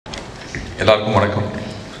எல்லாருக்கும் வணக்கம்.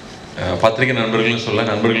 பத்திரிகை நண்பர்கள்னு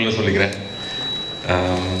நண்பர்கள்னு சொல்லிக்கிறேன்.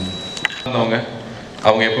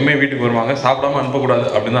 அவங்க எப்பவுமே வீட்டுக்கு வருவாங்க, சாப்பிடாம அனுப்பக்கூடாது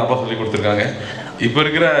அப்படின்னு தான் அப்பா சொல்லி கொடுத்துருக்காங்க. இப்போ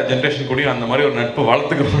இருக்கிற ஜென்ரேஷன் கூடயும் அந்த மாதிரி ஒரு நட்பு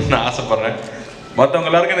வளர்த்துக்கணும்னு நான் ஆசைப்பட்றேன். மற்றவங்க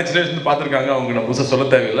எல்லாருக்கும் என்ன சின்ன வயசுலேருந்து பார்த்துருக்காங்க, அவங்க நான் புதுசாக சொல்ல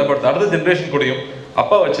தேவையில்லை. பட் அடுத்த ஜென்ரேஷன் கூடயும்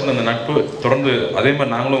அப்பா வச்சிருந்த அந்த நட்பு தொடர்ந்து அதே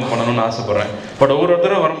மாதிரி நாங்களும் பண்ணணும்னு ஆசைப்பட்றேன். பட்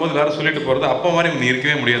ஒவ்வொருத்தரும் வரும்போது எல்லாரும் சொல்லிட்டு போகிறது அப்பா மாதிரி நீ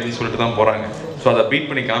இருக்கவே முடியாதுன்னு சொல்லிட்டு தான் போகிறாங்க. ஸோ அதை பீட்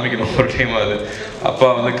பண்ணி காமிக்கணும் ஒரு டைம். அது அப்பா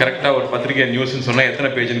கரெக்டாக ஒரு பத்திரிகை நியூஸ்ன்னு சொன்னால் எத்தனை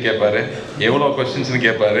பேஜ்னு கேட்பாரு, எவ்வளோ கொஸ்டின்ஸ்னு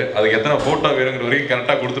கேட்பாரு, அதுக்கு எத்தனை ஃபோட்டோ வேணுங்கிற வரைக்கும்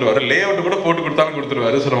கரெக்டாக கொடுத்துருவாரு. லே அவுட் கூட போட்டு கொடுத்தாலும்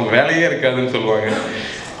கொடுத்துருவாரு. ஸோ நமக்கு வேலையே இருக்காதுன்னு சொல்லுவாங்க.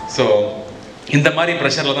 ஸோ இந்த மாதிரி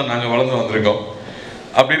ப்ரெஷரில் தான் நாங்கள் வளர்ந்து வந்திருக்கோம்.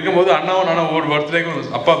 அப்படி இருக்கும்போது அண்ணாவும் நானும் ஒவ்வொரு பர்த்டேக்கும்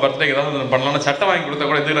அப்பா பர்த்டேக்கு ஏதாவது பண்ணலாம்னா சட்டை வாங்கி கொடுத்தா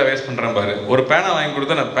கூட எதுவும் வேஸ்ட் பண்ணுறேன் பாரு. ஒரு பேனா வாங்கி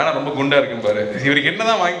கொடுத்தா நான் பேனா ரொம்ப குண்டா இருக்குன்னு பாரு. இவருக்கு என்ன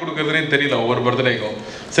தான் வாங்கி கொடுக்குறதுனே தெரியல ஒவ்வொரு பர்த்டேக்கும்.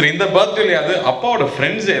 சரி, இந்த பர்த்டேலையாவது அப்பாவோட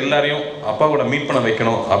ஃப்ரெண்ட்ஸ் எல்லாரையும் அப்பாவோட மீட் பண்ண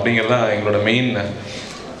வைக்கணும் அப்படிங்கிறது தான் எங்களோட மெயின்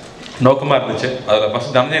நோக்கமாக இருந்துச்சு. அதில்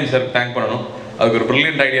ஃபஸ்ட் தனஞ்சயன் சாருக்கு தேங்க் பண்ணணும். அதுக்கு ஒரு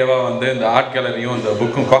ப்ரில்லியன்ட் ஐடியாவாக இந்த ஆர்ட் கேலரியும் இந்த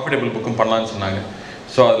புக்கும் காஃபி டேபிள் புக்கும் பண்ணலான்னு சொன்னாங்க.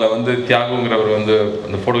 ஸோ அதில் தியாகுங்கிறவர்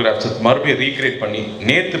அந்த ஃபோட்டோகிராஃப்ஸை மறுபடியும் ரீக்ரியேட் பண்ணி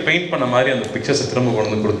நேற்று பெயிண்ட் பண்ண மாதிரி அந்த பிக்சர்ஸை திரும்ப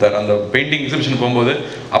கொண்டு வந்து கொடுத்தாரு. அந்த பெயிண்டிங் எக்ஸிபிஷன் போகும்போது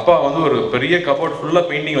அப்பா ஒரு பெரிய கபோர்ட் ஃபுல்லாக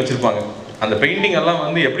பெயிண்டிங் வச்சுருப்பாங்க. அந்த பெயிண்டிங் எல்லாம்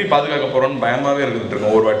எப்படி பாதுகாக்க போகிறோன்னு பயமாகவே இருந்துட்டு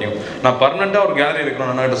இருக்கோம் ஒவ்வொரு வாட்டியும். நான் பர்மனெண்ட்டாக ஒரு கேலரி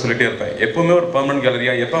இருக்கணும் அண்ணாகிட்ட சொல்லிட்டே இருப்பேன். எப்பவுமே ஒரு பர்மனெண்ட்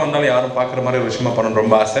கேலரியாக எப்போ வந்தாலும் யாரும் பார்க்குற மாதிரி ஒரு விஷயமா பண்ணணும்னு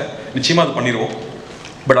ரொம்ப ஆசை. நிச்சயமாக அது பண்ணிடுவோம்.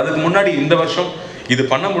 பட் அதுக்கு முன்னாடி இந்த வருஷம் இது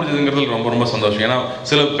பண்ண முடிஞ்சதுங்கிறது ரொம்ப ரொம்ப சந்தோஷம். ஏன்னா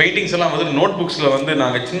சில பெயிண்டிங்ஸ் எல்லாம் நோட் புக்ஸில்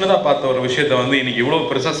நாங்கள் சின்னதாக பார்த்த ஒரு விஷயத்தை இன்னைக்கு இவ்வளோ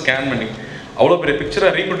பெருசாக ஸ்கேன் பண்ணி அவ்வளோ பெரிய பிக்சரை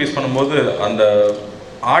ரீப்ரொடியூஸ் பண்ணும்போது அந்த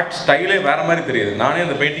ஆர்ட் ஸ்டைலே வேறு மாதிரி தெரியுது. நானே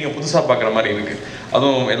அந்த பெயிண்டிங்கை புதுசாக பார்க்குற மாதிரி இருக்குது.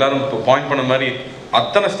 அதுவும் எல்லாரும் இப்போ பாயிண்ட் பண்ண மாதிரி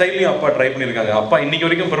அத்தனை ஸ்டைல்லையும் அப்பா ட்ரை பண்ணியிருக்காங்க. அப்பா இன்னைக்கு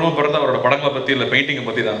வரைக்கும் பெருமைப்படுறது அவரோட படங்களை பற்றி இல்லை, பெயிண்டிங்கை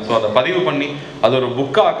பற்றி தான். ஸோ அதை பதிவு பண்ணி அது ஒரு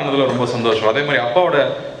புக்காக ஆக்குனதுல ரொம்ப சந்தோஷம். அதே மாதிரி அப்பாவோட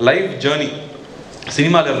லைஃப் ஜேர்னி,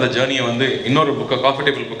 சினிமாவில் இருந்த ஜேர்னியை இன்னொரு புக்கை காஃபி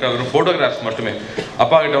டேபிள் புக்காக வெறும் ஃபோட்டோகிராஃப்ஸ் மட்டுமே.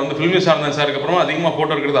 அப்பா கிட்ட ஃபிலிம் நியூஸ் ஆனந்த் சாருக்கு அப்புறமா அதிகமாக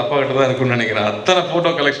ஃபோட்டோ இருக்கிறது அப்பா கிட்ட தான் இருக்குன்னு நினைக்கிறேன். அத்தனை ஃபோட்டோ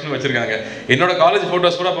கலெக்ஷன் வச்சிருக்காங்க. என்னோட காலேஜ்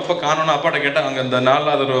ஃபோட்டோஸ் கூட அப்பப்போ காணணும். அப்பாட்ட கேட்டால் அங்கே அந்த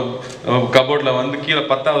 4வது ஒரு கபோர்டில் கீழே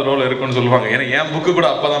 10வது ரோல் இருக்குன்னு சொல்லுவாங்க. ஏன்னா என் புக்கு கூட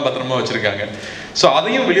அப்பா தான் பத்திரமா வச்சிருக்காங்க. ஸோ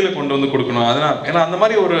அதையும் வெளியில் கொண்டு கொடுக்கணும். அதனால் ஏன்னா அந்த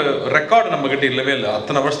மாதிரி ஒரு ரெக்கார்டு நம்மக்கிட்ட இல்லவே இல்லை.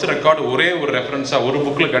 அத்தனை வருஷத்து ரெக்கார்டு ஒரே ஒரு ரெஃபரன்ஸாக ஒரு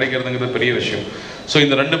புக்கில் கிடைக்கிறதுங்கிறது பெரிய விஷயம். ஸோ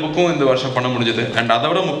இந்த 2 புக்கும் இந்த வருஷம் பண்ண முடிஞ்சது. அண்ட் அதை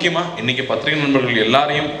விட முக்கியமாக இன்றைக்கி பத்திரிகை நண்பர்கள்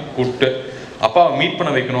எல்லாரையும் கூப்பிட்டு அப்பாவை மீட் பண்ண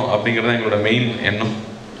வைக்கணும் அப்படிங்கிறது எங்களோட மெயின் எண்ணம்.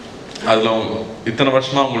 அதில் இத்தனை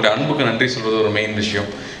வருஷமாக உங்களுடைய அன்புக்கு நன்றி சொல்கிறது ஒரு மெயின் விஷயம்.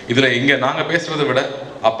 இதில் நாங்கள் பேசுகிறத விட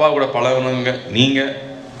அப்பா கூட பழகணுங்க, நீங்கள்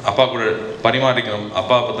அப்பா கூட பரிமாறிக்கணும்,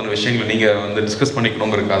 அப்பா பற்றின விஷயங்களை நீங்கள் டிஸ்கஸ்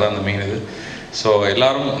பண்ணிக்கணுங்கிறதுக்காக தான் அந்த மெயின் இது. ஸோ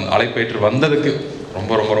எல்லாரும் அழைப்பேற்று வந்ததுக்கு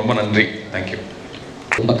ரொம்ப ரொம்ப ரொம்ப நன்றி. தேங்க்யூ.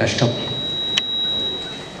 ரொம்ப கஷ்டம்.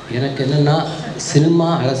 எனக்கு என்னென்னா சினிமா,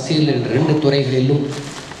 அரசியல் என்ற 2 துறைகளிலும்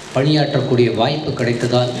பணியாற்றக்கூடிய வாய்ப்பு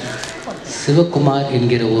கிடைத்ததால் சிவகுமார்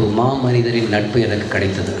என்கிற ஒரு மாமனிதரின் நட்பு எனக்கு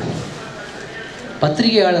கிடைத்தது.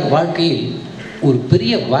 பத்திரிகையாளர் வாழ்க்கையில் ஒரு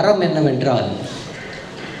பெரிய வரம் என்னவென்றால்,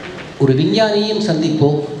 ஒரு விஞ்ஞானியும்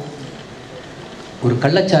சந்திப்போம், ஒரு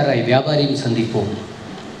கள்ளச்சாராய் வியாபாரியும் சந்திப்போம்.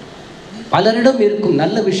 பலரிடம் இருக்கும்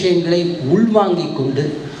நல்ல விஷயங்களை உள்வாங்கிக் கொண்டு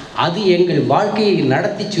அது எங்கள் வாழ்க்கையை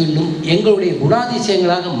நடத்தி செல்லும் எங்களுடைய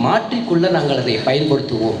குணாதிசயங்களாக மாற்றிக்கொள்ள நாங்கள் அதை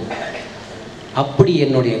பயன்படுத்துவோம். அப்படி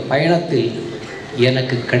என்னுடைய பயணத்தில்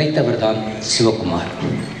எனக்கு கிடைத்தவர் தான் சிவகுமார்.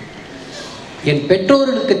 என்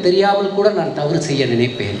பெற்றோர்களுக்கு தெரியாமல் கூட நான் தவறு செய்ய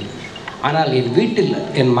நினைப்பேன். ஆனால் என் வீட்டில்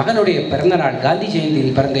என் மகனுடைய பிறந்தநாள், காந்தி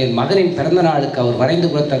ஜெயந்தியில் பிறந்த என் மகனின் பிறந்த நாளுக்கு அவர் வரைந்து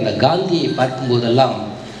கொடுத்த அந்த காந்தியை பார்க்கும்போதெல்லாம்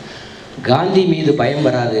காந்தி மீது பயம்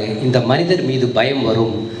வராது, இந்த மனிதர் மீது பயம்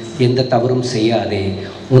வரும். எந்த தவறும் செய்யாதே,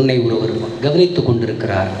 உன்னை ஒருவர் கவனித்து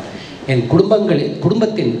கொண்டிருக்கிறார். என்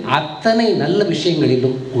குடும்பத்தின் அத்தனை நல்ல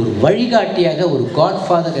விஷயங்களிலும் ஒரு வழிகாட்டியாக, ஒரு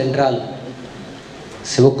காட்ஃபாதர் என்றால்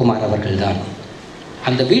சிவகுமார் அவர்கள்தான்.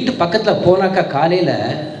 அந்த வீட்டு பக்கத்தில் போனாக்கா காலையில்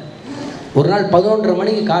ஒரு நாள் 11:30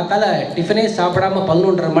 மணிக்கு காத்தால டிஃபனே சாப்பிடாமல்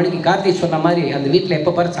 11:30 மணிக்கு கார்த்தி சொன்ன மாதிரி அந்த வீட்டில்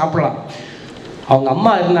எப்போ பாரு சாப்பிடலாம். அவங்க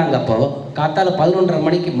அம்மா இருந்தாங்க. அப்போது காத்தால 11:30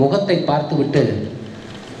 மணிக்கு முகத்தை பார்த்து விட்டு,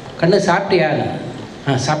 கண்ணு சாப்பிட்டியான்னு,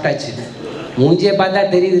 சாப்பிட்டாச்சு, மூஞ்சியை பார்த்தா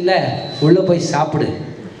தெரியுதுல்ல, உள்ளே போய் சாப்பிடு.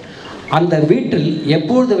 அந்த வீட்டில்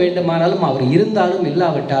எப்பொழுது வேண்டுமானாலும் அவர் இருந்தாலும்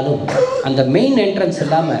இல்லாவிட்டாலும் அந்த மெயின் என்ட்ரன்ஸ்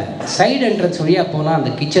இல்லாமல் சைடு என்ட்ரன்ஸ் வழியாக போனால்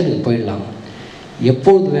அந்த கிச்சனுக்கு போயிடலாம்.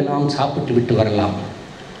 எப்பொழுது வேணாலும் சாப்பிட்டு விட்டு வரலாம்.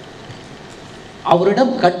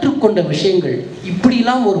 அவரிடம் கற்றுக்கொண்ட விஷயங்கள்,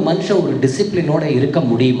 இப்படிலாம் ஒரு மனுஷன் ஒரு டிசிப்ளினோடு இருக்க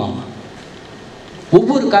முடியுமா?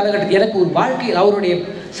 ஒவ்வொரு காலகட்டத்தில் எனக்கு ஒரு வாழ்க்கையில் அவருடைய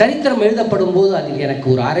சரித்திரம் எழுதப்படும் போது அதில் எனக்கு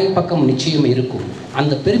ஒரு அரை பக்கம் நிச்சயம் இருக்கும்.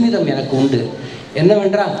 அந்த பெருமிதம் எனக்கு உண்டு.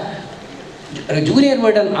 என்னவென்றால், ஜூனியர்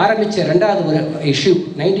வேர்டன் ஆரம்பித்த 2வது இஷ்யூ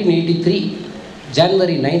 1983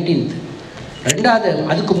 ஜனவரி 19th. 2வது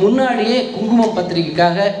அதுக்கு முன்னாடியே குங்குமம்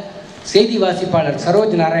பத்திரிகைக்காக செய்தி வாசிப்பாளர்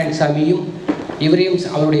சரோஜ் நாராயணசாமியும் இவரையும்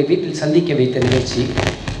அவருடைய வீட்டில் சந்திக்க வைத்த நிகழ்ச்சி.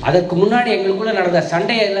 அதற்கு முன்னாடி எங்களுக்குள்ளே நடந்த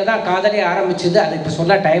சண்டையில் தான் காதலே ஆரம்பிச்சது. அது இப்போ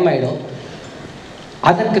சொன்னால் டைம் ஆகிடும்.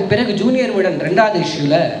 அதற்கு பிறகு ஜூனியர் விடன் 2வது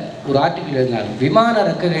இஷ்யூவில் ஒரு ஆர்டிக்கிள் எழுதினார், விமான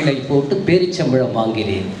ரெக்கைகளை போட்டு பேரிச்சம்பழம்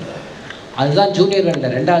வாங்கினேன். அதுதான் ஜூனியர்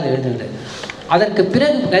விடன் 2வது எழுதுனது. அதற்கு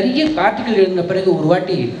பிறகு நிறைய ஆர்டிக்கிள் எழுதின பிறகு ஒரு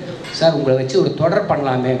வாட்டி, சார் உங்களை வச்சு ஒரு தொடர்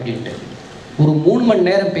பண்ணலாமே அப்படின்ட்டு ஒரு 3 மணி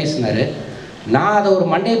நேரம் பேசினார். நான் அதை ஒரு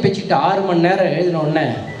மண்டையை பேச்சுட்டு 6 மணி நேரம் எழுதினோடனே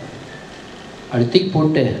அப்படி தூக்கி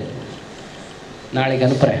போட்டு நாளைக்கு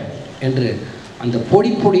அனுப்புகிறேன் என்று அந்த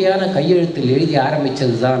பொடி பொடியான கையெழுத்தில் எழுதி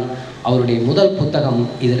ஆரம்பித்தது தான் அவருடைய முதல் புத்தகம்.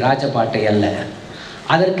 இது ராஜபாட்டை அல்ல.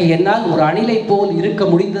 அதற்கு என்னால் ஒரு அணிலை போல் இருக்க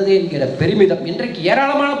முடிந்தது என்கிற பெருமிதம். இன்றைக்கு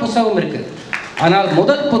ஏராளமான புத்தகம் இருக்குது. ஆனால்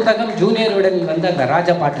முதல் புத்தகம் ஜூனியர் விடனில் வந்த அந்த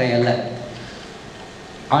ராஜபாட்டை அல்ல.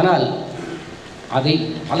 ஆனால் அதை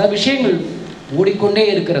பல விஷயங்கள் ஓடிக்கொண்டே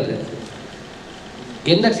இருக்கிறது.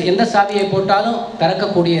 எந்த சாவியை போட்டாலும்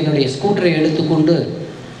திறக்கக்கூடிய என்னுடைய ஸ்கூட்டரை எடுத்துக்கொண்டு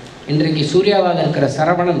இன்றைக்கு சூர்யாவாக இருக்கிற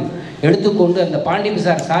சரவணன் எடுத்துக்கொண்டு அந்த பாண்டி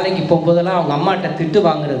பஜார் சாலைக்கு போகும்போதெல்லாம் அவங்க அம்மாட்ட திட்டு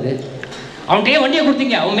வாங்குறது. அவன்கிட்டயே வண்டியை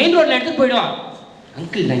கொடுத்தீங்க, அவன் மெயின் ரோட்டில் எடுத்துகிட்டு போயிடுவான்.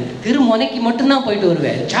 அங்கிள் நான் திருமுனைக்கு மட்டும்தான் போயிட்டு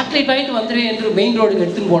வருவேன், சாக்லேட் வாங்கிட்டு வந்துடுவேன் என்று மெயின் ரோடுக்கு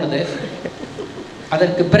எடுத்துன்னு போனது.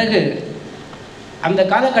 அதற்கு பிறகு அந்த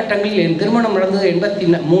காலகட்டங்களில் என் திருமணம் நடந்தது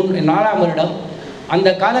 84ஆம் வருடம். அந்த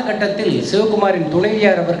காலகட்டத்தில் சிவகுமாரின்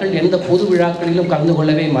துணைவியார் அவர்கள் எந்த பொது விழாக்களிலும் கலந்து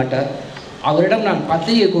கொள்ளவே மாட்டார். அவரிடம் நான்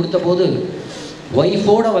பத்திரிகை கொடுத்த போது,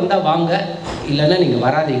 ஒய்ஃபோடு வந்தால் வாங்க, இல்லைன்னா நீங்கள்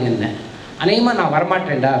வராதீங்கன்னு. அநேகமாக நான்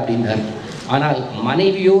வரமாட்டேன்டா அப்படின்னார். ஆனால்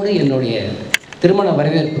மனைவியோடு என்னுடைய திருமண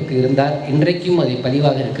வரவேற்புக்கு இருந்தார். இன்றைக்கும் அதை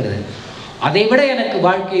பதிவாக இருக்கிறது. அதைவிட எனக்கு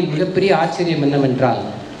வாழ்க்கையில் மிகப்பெரிய ஆச்சரியம் என்னவென்றால்,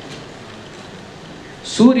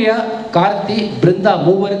 சூர்யா, கார்த்தி, பிருந்தா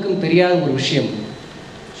மூவருக்கும் தெரியாத ஒரு விஷயம்.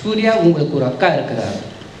 சூர்யா உங்களுக்கு ஒரு அக்கா இருக்கிறார்.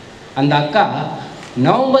 அந்த அக்கா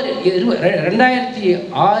நவம்பர்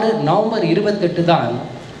 2006 நவம்பர் 28 தான்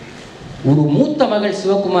ஒரு மூத்த மகள்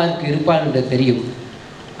சிவகுமாருக்கு இருப்பாள் என்று தெரியும்.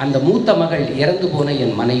 அந்த மூத்த மகள் இறந்து போன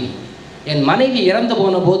என் மனைவி இறந்து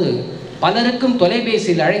போன போது பலருக்கும்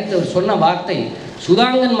தொலைபேசியில் அழைத்து சொன்ன வார்த்தை,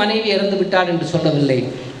 சுதாங்கன் மனைவி இறந்து விட்டாள் என்று சொல்லவில்லை,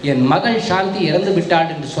 என் மகள் சாந்தி இறந்து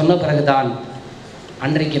விட்டாள் என்று சொன்ன பிறகுதான்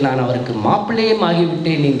அன்றைக்கு நான் அவருக்கு மாப்பிள்ளையும்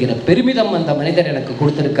ஆகிவிட்டேன் என்கிற பெருமிதம் அந்த மனிதர் எனக்கு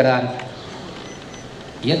கொடுத்திருக்கிறார்.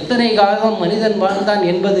 எத்தனை காலம் மனிதன் வாழ்ந்தான்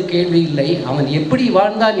என்பது கேள்வி இல்லை, அவன் எப்படி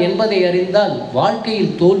வாழ்ந்தான் என்பதை அறிந்தால்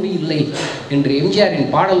வாழ்க்கையில் தோல்வி இல்லை என்று எம்ஜிஆரின்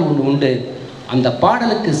பாடல் ஒன்று உண்டு. அந்த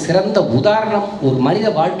பாடலுக்கு சிறந்த உதாரணம் ஒரு மனித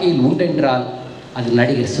வாழ்க்கையில் உண்டென்றால் அது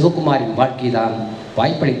நடிகர் சிவகுமாரின் வாழ்க்கை தான்.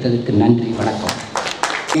 வாய்ப்பளித்ததுக்கு நன்றி, வணக்கம்.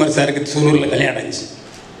 குமார் சாருக்கு சூலூரில் கல்யாணம் ஆச்சு.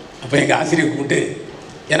 அப்போ எங்கள் ஆசிரியர் கூப்பிட்டு,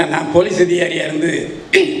 ஏன்னா நான் போலீஸ் அதிகாரியாக இருந்து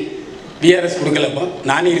பிஆர்எஸ் கொடுக்கலப்போ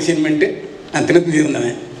நானே ரிசைன்மெண்ட்டு நான் திருப்பதி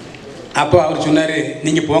இருந்தவன். அப்போ அவர் சொன்னார்,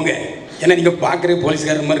 நீங்கள் போங்க, ஏன்னா நீங்கள் பார்க்குற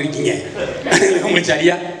போலீஸ்காரர் மாதிரி இருக்கீங்க, உங்களுக்கு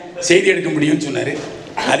சரியாக செய்தி எடுக்க முடியும்னு சொன்னார்.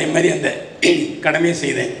 அதே மாதிரி அந்த கடமையை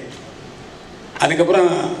செய்தேன்.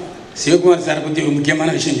 அதுக்கப்புறம் சிவகுமார் சாரை பற்றி ஒரு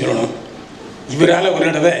முக்கியமான விஷயம் சொல்லணும். இவரால் ஒரு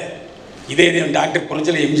தடவை இதே டாக்டர்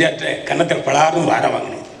குறைச்சல எம்ஜிஆர்ட்ட கன்னத்தில் பலாரும் வார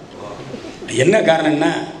வாங்கினேன். என்ன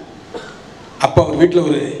காரணம்னா, அப்போ அவர் வீட்டில்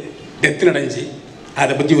ஒரு டெத்து நடந்துச்சு,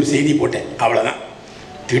 அதை பற்றி ஒரு செய்தி போட்டேன், அவ்வளோதான்.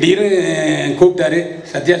 திடீர்னு கூப்பிட்டாரு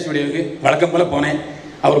சத்யா ஸ்டுடியோவுக்கு. வழக்கம் போல் போனேன்.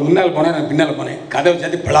 அவர் முன்னால் போனேன், நான் பின்னால் போனேன். கதவை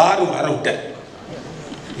சேர்த்து பலாரும் வர விட்டார்.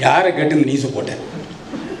 யாரை கேட்டு இந்த நியூஸை போட்டேன்,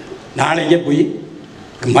 நாளைக்கே போய்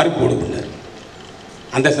மறுப்பு போடு பண்ணார்.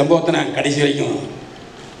 அந்த சம்பவத்தை நான் கடைசி வரைக்கும்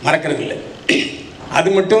மறக்கிறது இல்லை. அது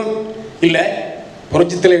மட்டும் இல்லை,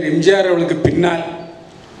 புரட்சித் தலைவர் எம்ஜிஆர் அவர்களுக்கு பின்னால்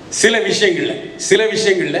சில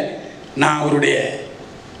விஷயங்களில் நான் அவருடைய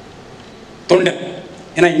தொண்டன்.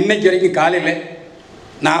 ஏன்னா இன்னைக்கு வரைக்கும் காலையில்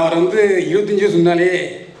நான் அவரை 25 வருஷம் முன்னாலே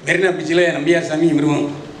மெரினா பீச்சில் நம்பியார் சாமி விரும்பும்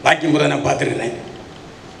வாக்கியம் போதை நான் பார்த்துருக்கிறேன்.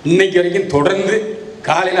 இன்னைக்கு வரைக்கும் தொடர்ந்து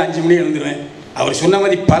காலையில் 5 மணி எழுந்துருவேன். அவர் சொன்ன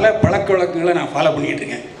மாதிரி பல பழக்க வழக்கங்களை நான் ஃபாலோ பண்ணிகிட்டு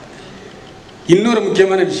இருக்கேன். இன்னொரு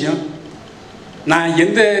முக்கியமான விஷயம், நான்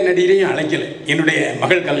எந்த நடிகரையும் அழைக்கலை என்னுடைய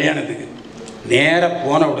மகள் கல்யாணத்துக்கு. நேராக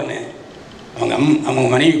போன உடனே அவங்க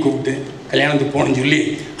மனைவி கூப்பிட்டு கல்யாணத்துக்கு போகணுன்னு சொல்லி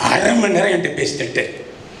 1/2 மணி நேரம் என்கிட்ட பேசிட்டு.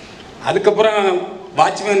 அதுக்கப்புறம்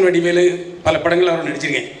வாட்ச்மேன் வடிவேலு பல படங்கள் அவர்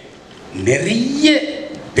நடிச்சிருக்கேன். நிறைய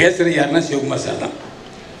பேசுகிறது யாருன்னா சிவகுமார் சார் தான்.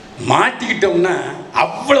 மாட்டிக்கிட்டோம்னா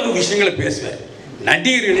அவ்வளவு விஷயங்களை பேசுவார்.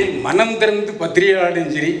 நடிகர்களில் மனம் திறந்து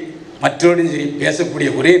பத்திரிகையாளரும் சரி மற்றவரும் சரி பேசக்கூடிய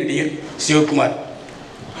ஒரே நடிகர் சிவகுமார்.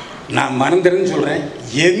 நான் மனம் திறந்து சொல்கிறேன்,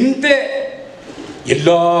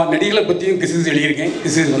 எல்லா நடிகளை பற்றியும் கிசுகிசு எழுதியிருக்கேன்,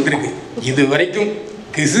 கிசுகிசு வந்திருக்கு. இது வரைக்கும்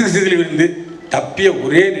கிசுகிசுல இருந்து தப்பிய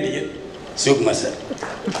ஒரே நடிகர் சிவகுமார் சார்.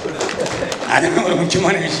 அதுதான் ஒரு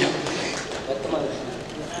முக்கியமான விஷயம்.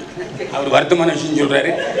 அவர் வருத்தமான விஷயம்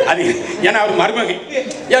சொல்கிறாரு. அது ஏன்னா அவர் மருமகன்,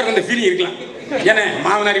 யாருக்கு அந்த ஃபீலிங் இருக்கலாம், ஏன்னா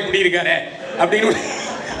மாமனார் இப்படி இருக்காரு அப்படின்னு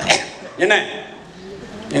என்ன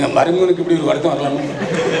எங்கள் மருமகனுக்கு இப்படி ஒரு வருத்தம் வரலாமா,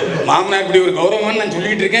 மாமனார் இப்படி ஒரு கௌரவம்னு நான்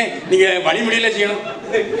சொல்லிக்கிட்டு இருக்கேன், நீங்கள் வழிமுறையில் செய்யணும்.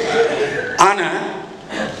 ஆனால்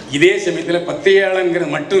இதே சமயத்தில்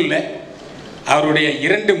பத்திரிகையாளங்கிறது மட்டும் இல்லை, அவருடைய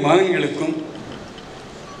 2 மகன்களுக்கும்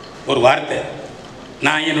ஒரு வார்த்தை.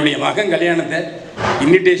 நான் என்னுடைய மகன் கல்யாணத்தை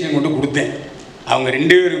இன்விடேஷன் கொண்டு கொடுத்தேன். அவங்க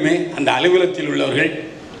 2 பேருமே அந்த அலுவலகத்தில் உள்ளவர்கள்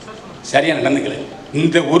சரியாக நடந்துக்கல.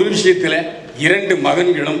 இந்த ஒரு விஷயத்தில் 2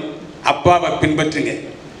 மகன்களும் அப்பாவை பின்பற்றுங்க.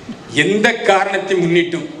 எந்த காரணத்தை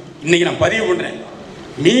முன்னிட்டும் இன்னைக்கு நான் பதிவு பண்ணுறேன்,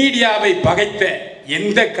 மீடியாவை பகைத்த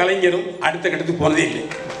எந்த கலைஞரும் அடுத்த கட்டத்துக்கு போனதே இல்லை.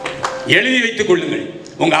 எழுதி வைத்துக் கொள்ளுங்கள்,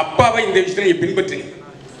 உங்கள் அப்பாவை இந்த விஷயத்தை நீங்கள் பின்பற்றுங்க.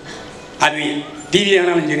 அது டிவி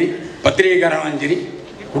ஆனாலும் சரி, பத்திரிகைக்காரனாலும் சரி,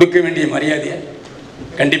 கொடுக்க வேண்டிய மரியாதையை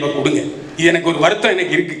கண்டிப்பாக கொடுங்க. இது எனக்கு ஒரு வருத்தம்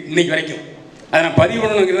எனக்கு இருக்குது இன்னைக்கு வரைக்கும். அதை நான் பதிவு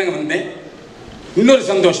பண்ணணுங்கிறத வந்தேன். இன்னொரு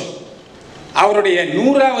சந்தோஷம், அவருடைய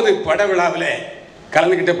 100வது பட விழாவில்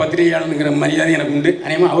கலந்துக்கிட்ட பத்திரிகையாளனுங்கிற மரியாதை எனக்கு உண்டு.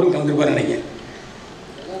 அநேகமாக அவரும் கலந்துருப்பார் நினைக்கிறேன்.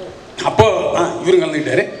 அப்போது இவரும்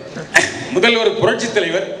கலந்துக்கிட்டாரு. முதல்வர் புரட்சி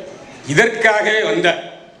தலைவர் இதற்காகவே வந்தார்.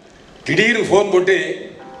 திடீர்னு ஃபோன் போட்டு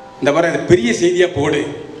இந்த வர அது பெரிய செய்தியாக போடு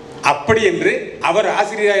அப்படி என்று அவர்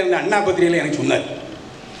ஆசிரியராக இருந்த அண்ணா பத்திரிகையில் எனக்கு சொன்னார்.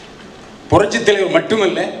 புரட்சி தலைவர்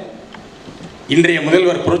மட்டுமல்ல, இன்றைய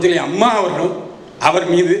முதல்வர் புரட்சி அம்மா அவர்களும் அவர்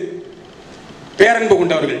மீது பேரன்பு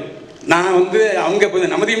கொண்டவர்கள். நான் அவங்க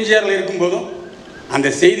நமது எம்ஜிஆரில் இருக்கும்போதும் அந்த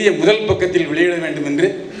செய்தியை முதல் பக்கத்தில் வெளியிட வேண்டும் என்று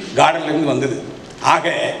கார்டன்லேருந்து வந்தது.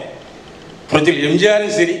 ஆக புரட்சி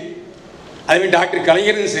எம்ஜிஆரும் சரி, அதுமாதிரி டாக்டர்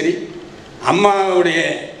கலைஞரும் சரி, அம்மாவுடைய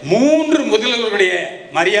 3 முதல்வர்களுடைய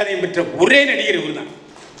மரியாதையும் பெற்ற ஒரே நடிகர் இவர் தான்.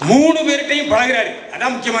 3 பேர்கிட்டையும் பழகிறாரு.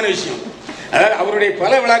 அதான் முக்கியமான விஷயம். அதாவது அவருடைய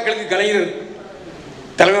பல விழாக்களுக்கு கலைஞர்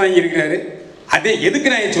தலைமை வாங்கி இருக்கிறாரு. அதே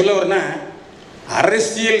எதுக்கு நான் சொல்ல வரேன்னா,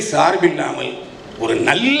 அரசியல் சார்பில்லாமல் ஒரு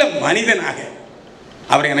நல்ல மனிதனாக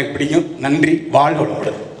அவரை எனக்கு பிடிக்கும். நன்றி,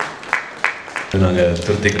 வாழ்வோடு. நாங்கள்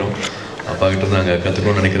திருத்திக்கிறோம். அப்பா கிட்ட நாங்கள்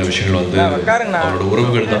கற்றுக்கணும்னு நினைக்கிற விஷயங்கள் அவரோட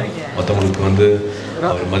உறவுகள் தான். மற்றவங்களுக்கு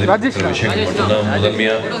அவர் மதிப்பிக்கிற விஷயங்கள் மட்டும்தான்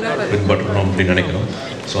முதன்மையாக பின்பற்றணும் அப்படின்னு நினைக்கிறோம்.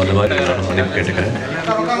 ஸோ அந்த மாதிரி நானும் மன்னிப்பு கேட்டுக்கிறேன்.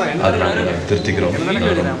 அதை நாங்கள் திருத்திக்கிறோம்.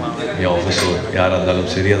 என் ஆஃபீஸோ யாராக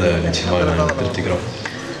இருந்தாலும் சரி, அதை நிச்சயமாக நாங்கள் திருத்திக்கிறோம்.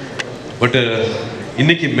 பட்டு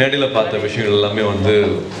இன்னைக்கு மேடையில் பார்த்த விஷயங்கள் எல்லாமே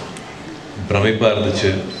பிரமிப்பாக இருந்துச்சு,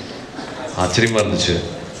 ஆச்சரியமாக இருந்துச்சு.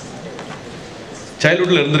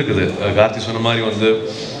 சைல்ட்ஹுட்டில் இருந்திருக்குது. கார்த்தி சொன்ன மாதிரி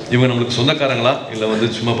இவங்க நம்மளுக்கு சொந்தக்காரங்களா இல்லை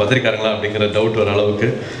சும்மா பத்திரிக்காரங்களா அப்படிங்கிற டவுட் வர அளவுக்கு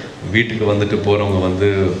வீட்டுக்கு போகிறவங்க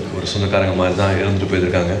ஒரு சொந்தக்காரங்க மாதிரி தான் இருந்துட்டு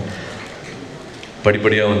போயிருக்காங்க.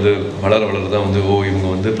 படிப்படியாக வளர தான் ஓ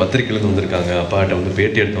இவங்க பத்திரிக்கையிலேருந்து வந்திருக்காங்க, அப்பாட்ட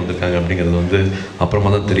பேட்டி எடுத்து வந்திருக்காங்க அப்படிங்கிறது அப்புறமா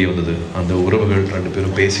தான் தெரிய வந்தது. அந்த உறவுகள் 2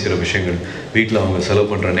 பேரும் பேசிக்கிற விஷயங்கள், வீட்டில் அவங்க செலவு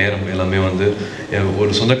பண்ணுற நேரம் எல்லாமே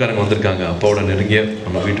ஒரு சொந்தக்காரங்க வந்திருக்காங்க, அப்பாவோட நெருங்கிய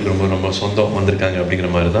நம்ம வீட்டுக்கு ரொம்ப சொந்தம் வந்திருக்காங்க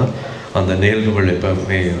அப்படிங்கிற மாதிரி தான் அந்த நிகழ்வுகள்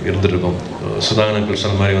எப்பவுமே இருந்துருக்கும். சுதாகரன்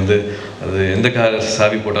சொன்ன மாதிரி அது எந்த கார்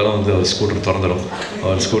சாவி போட்டாலும் அவர் ஸ்கூட்டர் திறந்துடும்,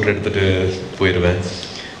 அவர் ஸ்கூட்டர் எடுத்துகிட்டு போயிடுவேன்.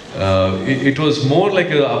 இட் வாஸ் மோர்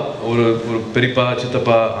லைக் ஒரு பெரியப்பா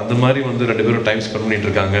சித்தப்பா அந்த மாதிரி 2 பேரும் டைம் ஸ்பெண்ட் பண்ணிட்டு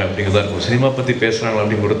இருக்காங்க அப்படிங்கிறதா இருக்கும். சினிமா பற்றி பேசுகிறாங்களா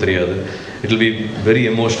அப்படின்னு கூட தெரியாது. It will be very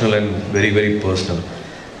emotional and very very personal.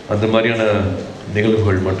 அந்த மாதிரியான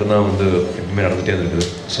நிகழ்வுகள் மட்டும்தான் எப்பவுமே நடந்துகிட்டே இருக்குது.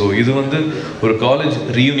 ஸோ இது ஒரு காலேஜ்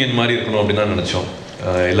ரீயூனியன் மாதிரி இருக்கணும் அப்படின்னு தான் நினச்சோம்.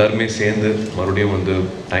 எல்லாருமே சேர்ந்து மறுபடியும்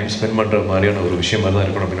டைம் ஸ்பெண்ட் பண்ணுற மாதிரியான ஒரு விஷயம் மாதிரி தான்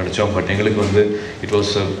இருக்கணும் அப்படின்னு நினச்சோம். பட் எங்களுக்கு it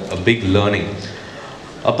was a big learning.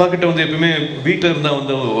 அப்பா கிட்ட எப்பவுமே வீட்டில்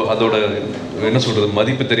இருந்தால் அதோட என்ன சொல்கிறது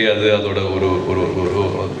மதிப்பு தெரியாது, அதோட ஒரு ஒரு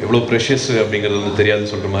எவ்வளோ ப்ரெஷஸ் அப்படிங்கிறது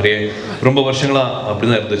தெரியாதுன்னு சொல்கிற மாதிரியே ரொம்ப வருஷங்களாக அப்படி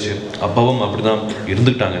தான் இருந்துச்சு. அப்பாவும் அப்படி தான்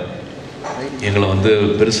இருந்துக்கிட்டாங்க. எங்களை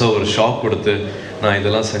பெருசாக ஒரு ஷாக் கொடுத்து நான்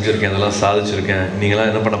இதெல்லாம் செஞ்சுருக்கேன், இதெல்லாம் சாதிச்சிருக்கேன், நீங்களாம்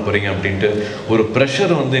என்ன பண்ண போகிறீங்க அப்படின்ட்டு ஒரு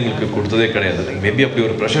ப்ரெஷர் எங்களுக்கு கொடுத்ததே கிடையாது. மேபி அப்படி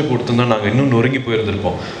ஒரு ப்ரெஷர் கொடுத்துருந்தா நாங்கள் இன்னும் நொறுங்கி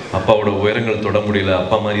போயிருந்திருப்போம். அப்பாவோட உயரங்கள் தொட முடியல,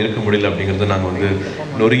 அப்பா மாதிரி இருக்க முடியல அப்படிங்கிறது நாங்கள்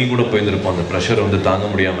நொறுங்கி கூட போயிருந்திருப்போம். அந்த ப்ரெஷர் தாங்க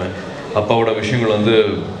முடியாமல் அப்பாவோட விஷயங்கள்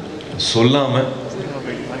சொல்லாமல்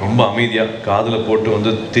ரொம்ப அமைதியாக காதில்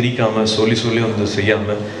போட்டு திணிக்காமல் சொல்லி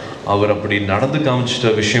செய்யாமல் அவர் அப்படி நடந்து காமிச்சிட்ட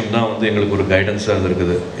விஷயம் தான் எங்களுக்கு ஒரு கைடன்ஸாக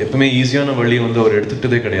இருந்திருக்குது. எப்பவுமே ஈஸியான வழி அவர்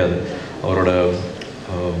எடுத்துக்கிட்டதே கிடையாது. அவரோட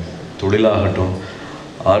தொழிலாகட்டும்,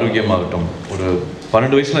 ஆரோக்கியமாகட்டும், ஒரு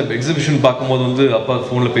 12 வயசில் இப்போ எக்ஸிபிஷன் பார்க்கும்போது அப்பா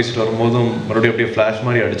ஃபோனில் பேசிட்டு வரும்போதும் மறுபடியும் அப்படியே ஃப்ளாஷ்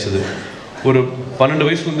மாதிரி அடிச்சது. ஒரு 12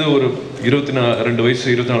 வயசுலேருந்து ஒரு 22 வயசு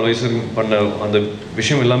 24 வயசு பண்ண அந்த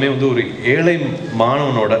விஷயம் எல்லாமே ஒரு ஏழை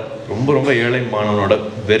மாணவனோட ரொம்ப ஏழை மாணவனோட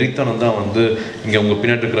வெறித்தனம் தான் இங்கே உங்கள்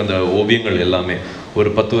பின்னாடி இருக்கிற அந்த ஓவியங்கள் எல்லாமே. ஒரு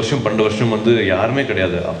 10 வருஷம் 12 வருஷம் யாருமே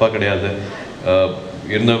கிடையாது, அப்பா கிடையாது,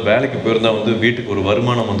 இருந்த வேலைக்கு போயிருந்தால் வீட்டுக்கு ஒரு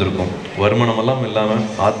வருமானம் வந்திருக்கும். வருமானமெல்லாம் இல்லாமல்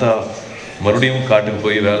ஆத்தா மறுபடியும் காட்டுக்கு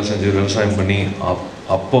போய் வேலை செஞ்சு விவசாயம் பண்ணி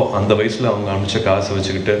அப்போது அந்த வயசில் அவங்க அனுப்பிச்ச காசை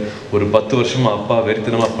வச்சுக்கிட்டு ஒரு 10 வருஷமாக அப்பா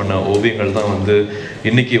வெறித்தனமாக பண்ண ஓவியங்கள் தான் வந்து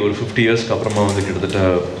இன்றைக்கி ஒரு 50 இயர்ஸ்க்கு அப்புறமா வந்து கிட்டத்தட்ட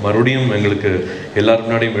மறுபடியும் எங்களுக்கு எல்லாரும்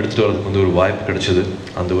முன்னாடியும் எடுத்துகிட்டு வரதுக்கு வந்து ஒரு வாய்ப்பு கிடைச்சிது.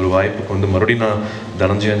 அந்த ஒரு வாய்ப்புக்கு வந்து மறுபடியும் நான்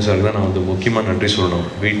தனஞ்சயன் சாருக்கு தான் நான் வந்து முக்கியமாக நன்றி சொல்லணும்.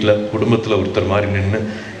 வீட்டில் குடும்பத்தில் ஒருத்தர் மாதிரி நின்று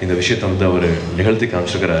இந்த விஷயத்தை வந்து அவர் நிகழ்த்தி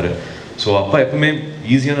காமிச்சிருக்கிறாரு. ஸோ அப்பா எப்பவுமே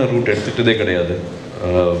ஈஸியான ரூட் எடுத்துக்கிட்டதே கிடையாது.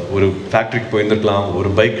 ஒரு ஃபேக்ட்ரிக்கு போயிருந்துருக்கலாம், ஒரு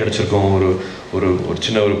பைக் கிடச்சிருக்கோம், ஒரு ஒரு ஒரு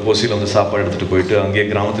சின்ன ஒரு போசியில் வந்து சாப்பாடு எடுத்துகிட்டு போயிட்டு அங்கேயே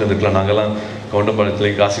கிராமத்தில் இருந்துருக்கலாம். நாங்கள்லாம்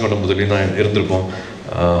கவுண்டம்பாளையத்துலேயும் காசிகவுண்டம்புதூர்லேயும் தான் இருந்திருப்போம்.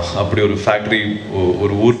 அப்படி ஒரு ஃபேக்ட்ரி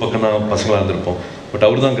ஒரு ஊர் பக்கம் தான் பசங்களாக இருந்திருப்போம். பட்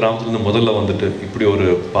அவர் தான் கிராமத்துலேருந்து முதல்ல வந்துட்டு இப்படி ஒரு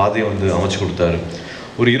பாதையை வந்து அமைச்சு கொடுத்தாரு.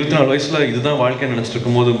 ஒரு 24 வயசில் இதுதான் வாழ்க்கையை நினச்சிட்டு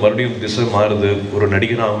இருக்கும்போது மறுபடியும் திசை மாறுது. ஒரு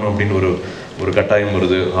நடிகர் ஆகணும் அப்படின்னு ஒரு கட்டாயம்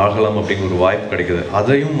வருது, ஆகலாம் அப்படிங்கிற ஒரு வாய்ப்பு கிடைக்குது.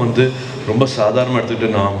 அதையும் வந்து ரொம்ப சாதாரணமாக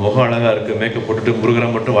எடுத்துக்கிட்டு நான் முகம் அழகாக இருக்குது, மேக்கப் போட்டுட்டு முருகரா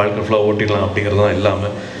மட்டும் வாழ்க்கை ஃபுல்லாக ஓட்டிடலாம் அப்படிங்கிறதான்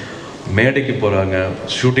இல்லாமல் மேடைக்கு போகிறாங்க.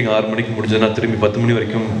 ஷூட்டிங் 6 மணிக்கு முடிஞ்சதுன்னா திரும்பி 10 மணி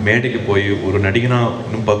வரைக்கும் மேடைக்கு போய் ஒரு நடிகனாக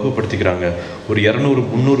இன்னும் பக்குவப்படுத்திக்கிறாங்க. ஒரு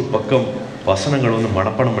 200-300 பக்கம் வசனங்கள் வந்து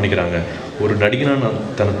மனப்பாடம் பண்ணிக்கிறாங்க. ஒரு நடிகனாக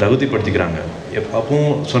தன்னை தகுதிப்படுத்திக்கிறாங்க.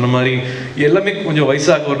 அப்பவும் சொன்ன மாதிரி எல்லாமே கொஞ்சம்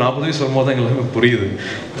வயசாக ஒரு 40 வயசு வரும்போது தான் எல்லாமே புரியுது.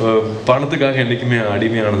 பணத்துக்காக என்றைக்குமே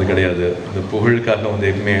அடிமையானது கிடையாது, இந்த புகழுக்காக வந்து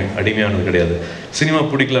எப்பவுமே அடிமையானது கிடையாது. சினிமா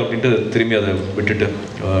பிடிக்கல அப்படின்ட்டு திரும்பி அதை விட்டுட்டு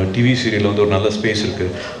டிவி சீரியலில் வந்து ஒரு நல்ல ஸ்பேஸ்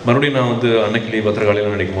இருக்குது. மறுபடியும் நான் வந்து அன்னைக்கிளி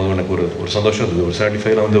பத்திரகாளியில் நடிக்கும் போது எனக்கு ஒரு சந்தோஷம் இருந்தது. ஒரு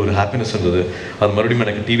 75 வந்து ஒரு ஹாப்பினஸ் இருந்தது. அது மறுபடியும்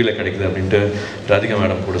எனக்கு டிவியில் கிடைக்குது அப்படின்ட்டு ராதிகா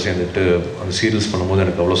மேடம் கூட சேர்ந்துட்டு அந்த சீரியல்ஸ் பண்ணும்போது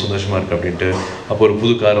எனக்கு அவ்வளோ சந்தோஷமாக இருக்குது அப்படின்ட்டு. அப்போ ஒரு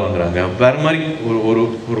புது கார் வாங்குறாங்க, வேறு மாதிரி ஒரு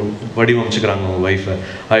ஒரு வடிவமைச்சுக்கிறாங்க அவங்க ஒய்ஃபை.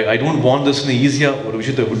 ஐ டோன்ட் வாண்ட் திஸ்னு ஈஸியாக ஒரு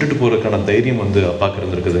விஷயத்தை விட்டுட்டு போகிறதுக்கான தைரியம் வந்து அப்பாவுக்கு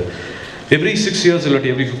இருந்திருக்குது. எவ்ரி 6 இயர்ஸ்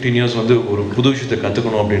இல்லாட்டி எவ்ரி 15 இயர்ஸ் வந்து ஒரு புது விஷயத்தை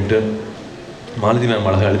கற்றுக்கணும் அப்படின்ட்டு மாலதி மேம்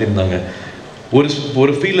அழகாக எழுதியிருந்தாங்க.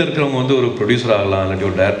 ஒரு ஃபீல்டில் இருக்கிறவங்க வந்து ஒரு ப்ரொடியூசர் ஆகலாம், இல்லாட்டி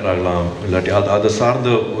ஒரு டைரக்டர் ஆகலாம், இல்லாட்டி அதை சார்ந்த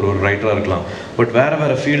ஒரு ரைட்டராக இருக்கலாம். பட்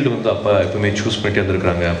வேறு ஃபீல்டு வந்து அப்போ எப்பவுமே சூஸ் பண்ணிட்டு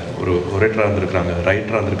இருந்திருக்காங்க. ஒரு ரைட்டராக இருந்திருக்காங்க,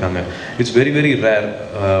 ரைட்டராக இருந்திருக்காங்க. It's very very rare.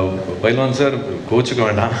 Bayilvan sir கோச்சுக்க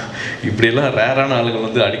வேண்டாம், இப்படியெல்லாம் ரேரான ஆளுகள்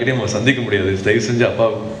வந்து அடிக்கடி நம்ம சந்திக்க முடியாது. தயவு செஞ்சு அப்பா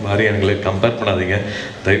மாதிரி எங்களை கம்பேர் பண்ணாதீங்க.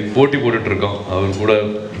 போட்டி போட்டுட்ருக்கோம், அவர் கூட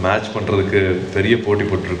மேட்ச் பண்ணுறதுக்கு பெரிய போட்டி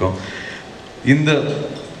போட்டிருக்கோம்.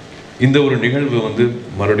 இந்த ஒரு நிகழ்வு வந்து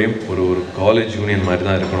மறுபடியும் ஒரு காலேஜ் யூனியன் மாதிரி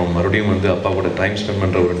தான் இருக்கணும். மறுபடியும் வந்து அப்பா கூட டைம் ஸ்பெண்ட்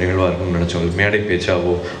பண்ணுற ஒரு நிகழ்வாக இருக்கணும்னு நினச்சோம். ஒரு மேடை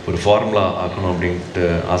பேச்சாவோ ஒரு ஃபார்முலா ஆக்கணும் அப்படின்ட்டு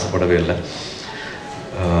ஆசைப்படவே இல்லை.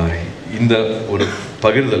 இந்த ஒரு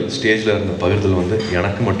பகிர்தல், ஸ்டேஜில் இருந்த பகிர்தல் வந்து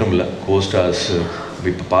எனக்கு மட்டும் இல்லை, கோஸ்டார்ஸ்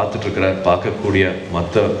இப்போ பார்க்கக்கூடிய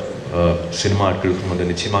மற்ற சினிமா ஆட்களுக்கும்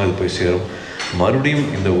வந்து நிச்சயமாக இது போய் சேரும். மறுபடியும்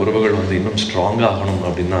இந்த உறவுகள் வந்து இன்னும் ஸ்ட்ராங்காக ஆகணும்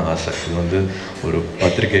அப்படின்னு தான் ஆசை. இது வந்து ஒரு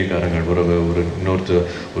பத்திரிகைக்காரங்கள் உறவு,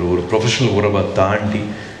 ஒரு ப்ரொஃபஷனல் உறவை தாண்டி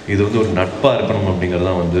இது வந்து ஒரு நட்பாக இருக்கணும்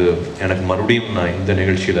அப்படிங்கிறதான் வந்து எனக்கு மறுபடியும் நான் இந்த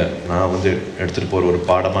நிகழ்ச்சியில் நான் வந்து எடுத்துகிட்டு போகிற ஒரு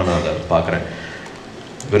பாடமாக நான் அதை பார்க்குறேன்.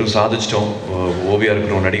 வெறும் சாதிச்சிட்டோம், ஓவியாக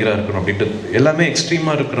இருக்கிறோம், நடிகராக இருக்கணும் அப்படின்ட்டு எல்லாமே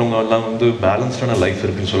எக்ஸ்ட்ரீமாக இருக்கிறவங்க எல்லாம் வந்து பேலன்ஸ்டான லைஃப்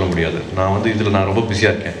இருக்குதுன்னு சொல்ல முடியாது. நான் வந்து இதில் நான் ரொம்ப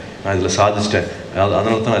பிஸியாக இருக்கேன், நான் இதில் சாதிச்சிட்டேன்,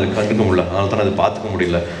 அதனால தான் நான் அதை கண்டுக்க முடியல, அதனால தான் அதை பார்த்துக்க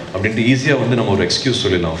முடியல அப்படின்ட்டு ஈஸியாக வந்து நம்ம ஒரு எக்ஸ்கியூஸ்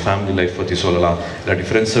சொல்லலாம். ஃபேமிலி லைஃப் பற்றி சொல்லலாம், இல்லாட்டி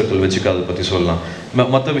ஃப்ரெண்ட்ஸ் சர்க்கிள் வச்சுக்க அதை பற்றி சொல்லலாம்.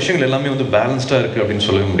 மற்ற விஷயங்கள் எல்லாமே வந்து பேலன்ஸ்டாக இருக்குது அப்படின்னு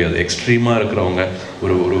சொல்லவே முடியாது. எக்ஸ்ட்ரீமாக இருக்கிறவங்க,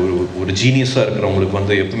 ஒரு ஜீனியஸாக இருக்கிறவங்களுக்கு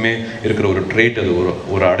வந்து எப்பவுமே இருக்கிற ஒரு ட்ரேட், அது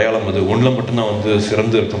ஒரு அடையாளம், அது ஒன்றில் மட்டும்தான் வந்து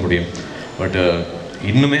சிறந்து இருக்க முடியும். பட்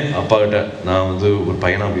இன்னுமே அப்பாக்கிட்ட நான் வந்து ஒரு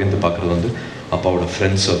பையனாக வியந்து பார்க்குறது வந்து அப்பாவோட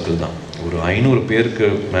ஃப்ரெண்ட்ஸ் சர்க்கிள் தான். ஒரு 500 பேருக்கு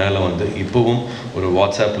மேலே வந்து இப்போவும் ஒரு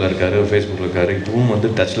வாட்ஸ்அப்பில் இருக்கார், ஃபேஸ்புக்கில் இருக்கார், இப்போவும் வந்து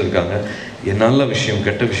டச்சில் இருக்காங்க. நல்ல விஷயம்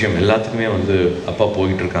கெட்ட விஷயம் எல்லாத்துக்குமே வந்து அப்பா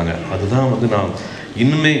போயிட்டு இருக்காங்க. அதுதான் வந்து நான்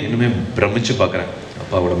இன்னுமே பிரமிச்சு பார்க்குறேன்.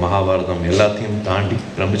 அப்பாவோட மகாபாரதம் எல்லாத்தையும் தாண்டி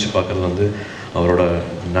பிரமிச்சு பார்க்குறது வந்து அவரோட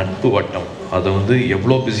நட்பு வட்டம். அதை வந்து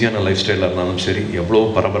எவ்வளோ பிஸியான லைஃப் ஸ்டைலாக இருந்தாலும் சரி, எவ்வளோ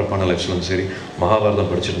பரபரப்பான லைஃப் ஸ்டைலும் சரி, மகாபாரதம்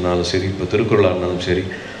படிச்சிருந்தாலும் சரி, இப்போ திருக்குறளாக இருந்தாலும் சரி,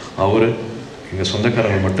 அவர் எங்கள்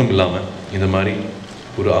சொந்தக்காரங்கள் மட்டும் இல்லாமல் இந்த மாதிரி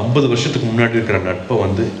ஒரு 50 வருஷத்துக்கு முன்னாடி இருக்கிற நட்பை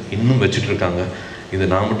வந்து இன்னும் வச்சுட்ருக்காங்க. இது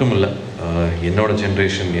நான் மட்டும் இல்லை, என்னோடய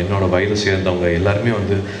ஜென்ரேஷன், என்னோடய வயது சேர்ந்தவங்க எல்லாருமே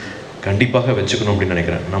வந்து கண்டிப்பாக வச்சுக்கணும் அப்படின்னு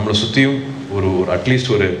நினைக்கிறேன். நம்மளை சுற்றியும் ஒரு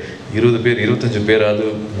அட்லீஸ்ட் ஒரு 20 பேர் 25 பேராவது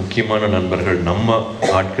முக்கியமான நண்பர்கள், நம்ம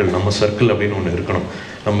ஆட்கள், நம்ம சர்க்கிள் அப்படின்னு ஒன்று இருக்கணும்.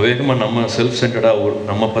 நம்ம வேகமாக நம்ம செல்ஃப் சென்டர்டாக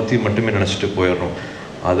நம்ம பற்றி மட்டுமே நினச்சிட்டு போயிடுறோம்.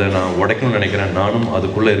 அதை நான் உடைக்கணும்னு நினைக்கிறேன். நானும்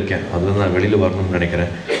அதுக்குள்ளே இருக்கேன், அதில் நான் வெளியில் வரணும்னு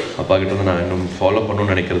நினைக்கிறேன். அப்பா கிட்ட வந்து நான் இன்னும் ஃபாலோ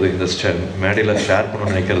பண்ணணும்னு நினைக்கிறது, இந்த மேடையில் ஷேர்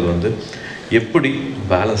பண்ணணும்னு நினைக்கிறது வந்து எப்படி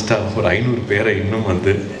பேலன்ஸ்டாக ஒரு 500 பேரை இன்னும்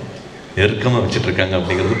வந்து நெருக்கமாக வச்சுட்ருக்காங்க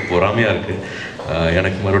அப்படிங்கிறது பொறாமையாக இருக்குது.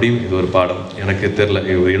 எனக்கு மறுபடியும் இது ஒரு பாடம். எனக்கு தெரில,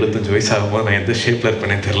 ஒரு 75 வயசு ஆகும்போது நான் எந்த ஷேப்பில்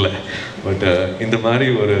இருப்பேனே தெரில. பட் இந்த மாதிரி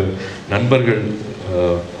ஒரு நண்பர்கள்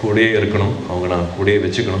கூடயே இருக்கணும், அவங்க நான் கூடயே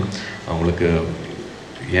வச்சுக்கணும். அவங்களுக்கு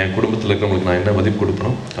என் குடும்பத்தில் இருக்கிறவங்களுக்கு நான் என்ன மதிப்பு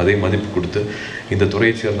கொடுப்பணும் அதே மதிப்பு கொடுத்து இந்த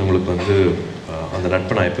துறையை சேர்ந்தவங்களுக்கு வந்து அந்த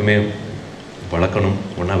நட்பை நான் எப்பவுமே வளர்க்கணும்,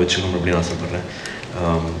 ஒன்றா வச்சுக்கணும் அப்படின்னு ஆசைப்பட்றேன்.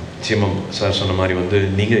 நிச்சயமாக சார் சொன்ன மாதிரி வந்து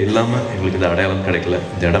நீங்கள் இல்லாமல் எங்களுக்கு இந்த அடையாளம் கிடைக்கல,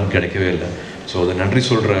 இந்த இடம் கிடைக்கவே இல்லை. ஸோ அதை நன்றி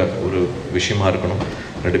சொல்கிற ஒரு விஷயமா இருக்கணும்,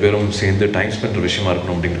 2 பேரும் சேர்ந்து டைம் ஸ்பெண்ட் விஷயமா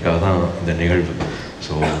இருக்கணும் அப்படிங்கிறதுக்காக தான் இந்த நிகழ்வு.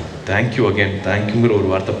 So thank you again. தேங்க்யூங்கிற ஒரு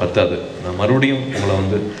வார்த்தை பத்தாது, நான் மறுபடியும் உங்களை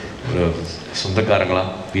வந்து ஒரு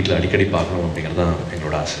சொந்தக்காரங்களாக வீட்டில் அடிக்கடி பார்க்கணும் அப்படிங்கிறது தான்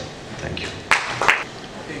எங்களோட ஆசை. தேங்க்யூ.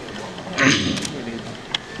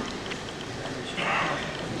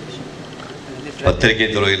 பத்திரிகை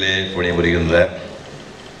துறையிலே பணிபுரிகின்ற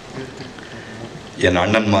என்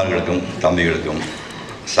அண்ணன்மார்களுக்கும் தம்பிகளுக்கும்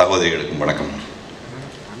சகோதரிகளுக்கும் வணக்கம்.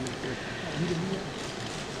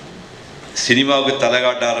 சினிமாவுக்கு தலை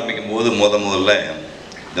காட்ட ஆரம்பிக்கும் போது முதல்ல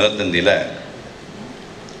தினத்தந்தியில்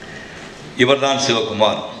இவர்தான்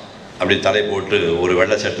சிவகுமார் அப்படி தலை போட்டு ஒரு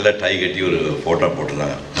வெள்ளை சட்டில் டை கட்டி ஒரு ஃபோட்டோ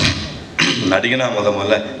போட்டிருந்தாங்க. நடிகனாக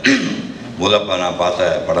முதல்ல நான்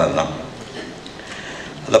பார்த்த படம் அதுதான்.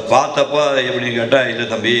 அதை பார்த்தப்போ எப்படின்னு கேட்டால், இல்லை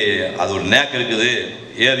தம்பி அது ஒரு நேக் இருக்குது,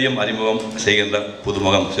 ஏரியம் அறிமுகம் செய்கின்ற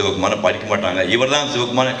புதுமுகம் சிவகுமாரை படிக்க மாட்டாங்க, இவர் தான்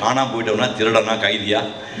சிவகுமாரை காணாமல் போயிட்டோம்னா திருடனா கைதியா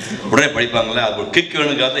உடனே படிப்பாங்களே, அது ஒரு கிக்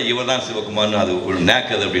வேணுங்காத இவர் தான் சிவகுமார்னு அது ஒரு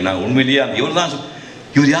நேக் அது அப்படின்னா உண்மையிலேயே அந்த இவர் தான்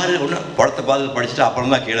இவர் யார் ஒன்று படத்தை பார்த்து படிச்சுட்டு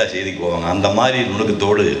அப்புறம் தான் கீழே செய்திக்கு போவாங்க. அந்த மாதிரி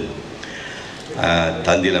நுணுக்கத்தோடு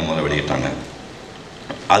தந்தியில் முதல்ல வெளியிட்டாங்க.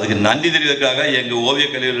 அதுக்கு நன்றி தெரிவதற்காக எங்கள்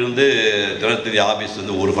ஓவியக் கல்லூரியிலிருந்து தினத்தந்தி ஆஃபீஸ்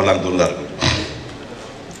வந்து ஒரு பல்லாங்க தூரம் தான் இருக்கும்.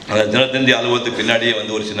 அந்த தினத்தந்தி அலுவலகத்துக்கு பின்னாடியே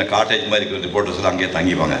வந்து ஒரு சின்ன காட்டேஜ் மாதிரி ரிப்போர்ட்டர்ஸ் அங்கேயே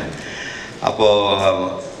தங்கிப்பாங்க. அப்போது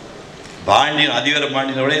பாண்டியன் அதிகார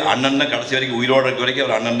பாண்டியனோட அண்ணன் தான் கடைசி வரைக்கும் உயிரோடு இருக்க வரைக்கும்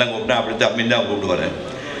அவர் அண்ணன் தான் கூப்பிட்டேன், அப்படி தான் அப்படின்னு தான் கூப்பிடுவார்.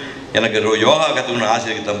 எனக்கு யோகா கற்றுக்கணும்னு ஆசை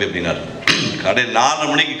இருக்குது தம்பி அப்படின்னாரு. கடையில்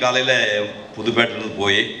 4:30 மணிக்கு காலையில் புதுப்பேட்டிலேருந்து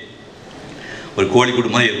போய் ஒரு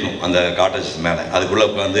கோழிக்கூடு மாதிரி இருக்கும் அந்த காட்டேஜ் மேலே, அதுக்குள்ளே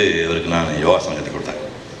உட்காந்து அவருக்கு நான் யோகாசனம் கற்றுக் கொடுத்தேன்.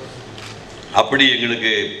 அப்படி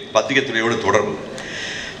எங்களுக்கு பத்திரிகை துறையோட தொடர்பு.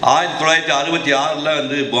 1966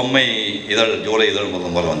 வந்து பொம்மை இதழ், ஜூலை இதழ்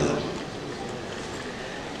முதல்ல வந்தது.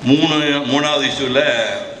 3வது இஷ்யூவில்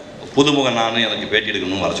புதுமுகம் நான் எனக்கு பேட்டி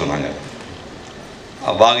எடுக்கணும்னு வர சொன்னாங்க.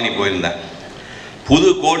 வாகினி போயிருந்தேன். புது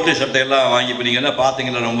கோட்டு சட்டையெல்லாம் வாங்கி போனீங்கன்னா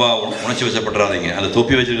பார்த்தீங்கன்னா ரொம்ப உணர்ச்சி வசப்பட்டுறாதீங்க. அந்த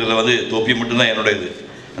தொப்பி வச்சுருக்கிறதுல வந்து தொப்பி மட்டும்தான் என்னோட இது.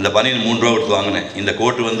 அந்த பனியன் 3 ரூபா கொடுத்து வாங்கினேன். இந்த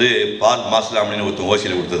கோட்டு வந்து பால் மாசலாம் அப்படின்னு ஒருத்தன்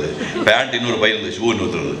ஓசியில் கொடுத்தது. பேண்ட் இன்னொரு பையன் இருந்தது, ஷூ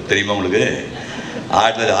இன்னொருத்தது. தெரியுமா உங்களுக்கு?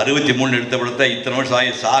 1963 எடுத்த படத்தை இத்தனை வருஷம்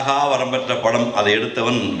ஆகி சாகா வரம் பெற்ற படம். அதை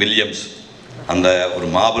எடுத்தவன் வில்லியம்ஸ், அந்த ஒரு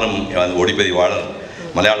மாபெரும் ஒளிப்பதிவாளர்.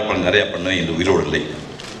 மலையாள படம் நிறையா பண்ண இந்த உயிரோடு இல்லை.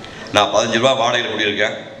 நான் 15 ரூபா வாடகையில்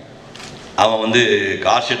குடியிருக்கேன், அவன் வந்து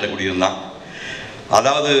கார் ஷெட்டில் குடியிருந்தான்.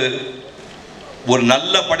 அதாவது ஒரு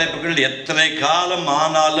நல்ல படைப்புகள் எத்தனை காலம்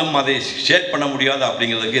ஆனாலும் அதை ஷேர் பண்ண முடியாது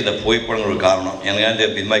அப்படிங்கிறதுக்கு இந்த புகைப்படங்கள் ஒரு காரணம். எனக்கு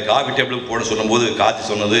இந்த மாதிரி காஃபி டேபிளுக்கு போட சொல்லும்போது காட்சி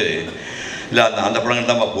சொன்னது, இல்லை அந்த படங்கள்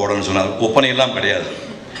தான் போடணும்னு சொன்னார். ஒப்பனையெல்லாம் கிடையாது.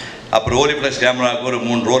 அப்புறம் ரோலி ப்ளஸ் கேமராவுக்கு ஒரு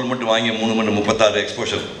 3 ரோல் மட்டும் வாங்கி 3 36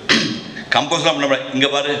 எக்ஸ்போஷர். கம்போஸ்லாம் பண்ண இங்கே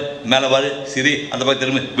பாரு, மேலே பாரு, சிரி, அந்த பக்கம்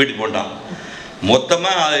திரும்ப வீட்டுக்கு போட்டான்.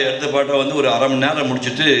 மொத்தமாக அதை எடுத்த பாட்டை வந்து ஒரு 1/2 மணி நேரம்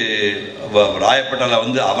முடிச்சுட்டு ராயப்பேட்டையில்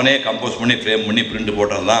வந்து அவனே கம்போஸ் பண்ணி ஃப்ரேம் பண்ணி பிரிண்ட்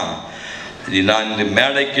போட்டது தான். நான் இந்த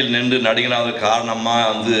மேடைக்கு நின்று நடிகனாக காரணமாக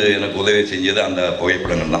வந்து எனக்கு உதவி செஞ்சது அந்த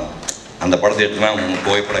புகைப்படங்கள் தான். அந்த படத்தை எடுத்துனா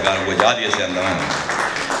புகைப்படக்காரங்க ஜாதியை சேர்ந்தவன்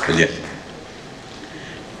விஜய்.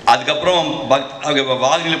 அதுக்கப்புறம்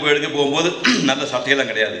வாகினியில் போய் எடுக்க போகும்போது நல்ல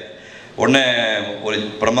சட்டையெல்லாம் கிடையாது. உடனே ஒரு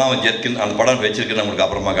பிரமாவன் ஜெர்கின், அந்த படம் வச்சிருக்கு நம்மளுக்கு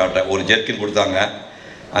அப்புறமா காட்டேன். ஒரு ஜெர்கின் கொடுத்தாங்க,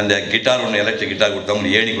 அந்த கிட்டார் ஒன்று எலக்ட்ரிக் கிட்டார் கொடுத்தாங்க,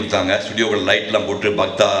 ஒன்று ஏணி கொடுத்தாங்க, ஸ்டுடியோவில் லைட்லாம் போட்டு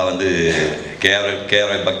பக்தா வந்து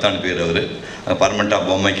கேஆர் பக்தான்னு பேர். அவர் பர்மனெண்ட்டாக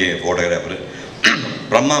பொம்மைக்கு ஃபோட்டோகிராஃபர்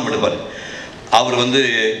பிரம்மாம் எடுப்பார். அவர் வந்து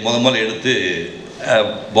முதல்ல எடுத்து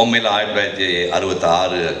பொம்மையில்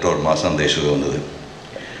 1966 அக்டோபர் மாதம் அந்த இஷ்யூ வந்தது.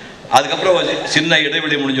 அதுக்கப்புறம் சின்ன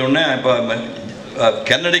இடைவெளி முடிஞ்சோடனே இப்போ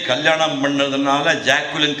கென்னடி கல்யாணம் பண்ணதுனால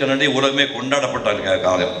ஜாக்குலின் கென்னடி உலகமே கொண்டாடப்பட்ட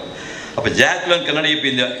காலம். அப்போ ஜாக்குலின் கென்னடி இப்போ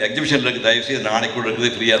இந்த எக்ஸிபிஷனில் இருக்குது, தயவுசெய்து நாளைக்கு கூட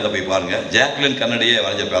இருக்குது, ஃப்ரீயாக இருந்தால் போய் பாருங்கள். ஜாக்குலின் கென்னடியே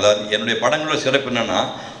வரைஞ்சிருப்பேன். அதாவது என்னுடைய படங்களோட சிறப்பு என்னென்னா,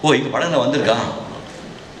 இந்த படங்கள் வந்திருக்கான்,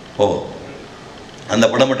 அந்த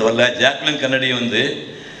படம் மட்டும் வரல. ஜாக்குலின் கென்னடி வந்து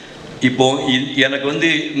இப்போது எனக்கு வந்து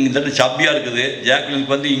இந்த இடத்துல சப்பியாக இருக்குது,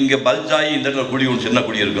 ஜாக்குலினுக்கு வந்து இங்கே பல்ஜாயி இந்த இடத்துல குடி ஒன்று சின்ன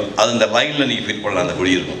குடி இருக்கும், அது அந்த லைனில் நீங்கள் ஃபீல் பண்ணலாம், அந்த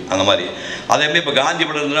குடி இருக்கும் அந்த மாதிரி. அதே மாதிரி இப்போ காந்தி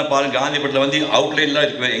படம் இருந்ததுன்னா பாருங்கள், காந்தி படத்தில் வந்து அவுட்லைன்லாம்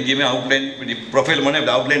இருக்குது, எங்கேயுமே அவுட்லைன் இப்படி ப்ரொஃபைல் பண்ணி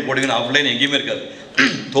இப்படி அவுட்லைன் போட்டிங்கன்னா அவுட்லைன் எங்கேயுமே இருக்காது.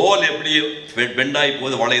 தோல் எப்படி பெண்டாகி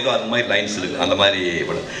போது வளையுதோ அது மாதிரி லைன்ஸ் இருக்குது, அந்த மாதிரி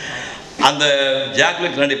படம். அந்த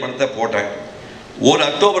ஜாக்குலின் கென்னடி படத்தை போட்டேன். ஒரு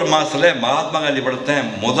அக்டோபர் மாதத்தில் மகாத்மா காந்தி படத்தை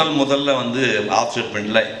முதல்ல வந்து ஆஃப்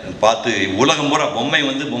ஸ்டேட்மெண்ட்டில் பார்த்து உலகம் பூரா பொம்மை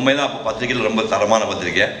தான் அப்போ பத்திரிகையில் ரொம்ப தரமான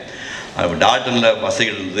பத்திரிக்கை. டால்டனில்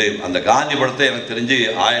வசதிகள் இருந்தது. அந்த காந்தி படத்தை எனக்கு தெரிஞ்சு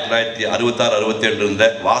 1966-67 இருந்த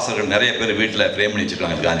வாசகர்கள் நிறைய பேர் வீட்டில் ஃப்ரேம் பண்ணி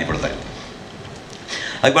வச்சுருக்காங்க காந்தி படத்தை.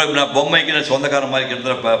 அதுக்கப்புறம் நான் பொம்மைக்கு நான் சொந்தக்காரன் மாதிரி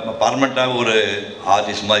கிட்டத்தட்ட பர்மனெண்ட்டாக ஒரு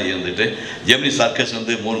ஆர்டிஸ்ட் மாதிரி இருந்துட்டு ஜெமினி சர்க்கஸ்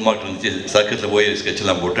வந்து 3 மார்க் இருந்துச்சு. சர்க்கஸில் போய்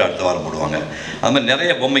ஸ்கெட்செல்லாம் போட்டு அடுத்த வாரம் போடுவாங்க. அது மாதிரி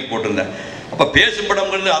நிறைய பொம்மைக்கு போட்டிருந்தேன். அப்போ பேசும்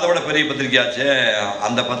படம்ங்கிறது அதோட பெரிய பத்திரிக்கையாச்சு.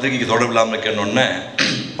 அந்த பத்திரிக்கைக்கு தொடர்பு இல்லாமல் இருக்கணுன்னு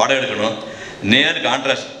படம் எடுக்கணும். நேர்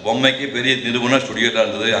கான்ட்ராஸ்ட். பொம்மைக்கு பெரிய நிறுவனம் ஸ்டுடியோவில்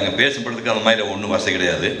இருந்தது. அங்கே பேசும் படத்துக்கு அந்த மாதிரி ஒன்றும் வசதி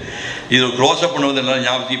கிடையாது. இது ஒரு க்ளோஸ்அப் பண்ணுவது எல்லாம்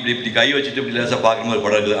ஞாபகத்துக்கு இப்படி கை வச்சுட்டு இப்படி லேசாக பார்க்கும்போது ஒரு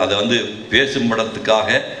படம் இருக்குது. அதை வந்து பேசும்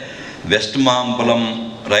படத்துக்காக வெஸ்ட் மாம்பலம்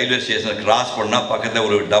ரயில்வே ஸ்டேஷனை கிராஸ் பண்ணால் பக்கத்தில்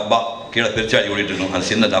ஒரு டப்பா கீழே பெருச்சாடி ஓடிட்டு இருக்கணும். அந்த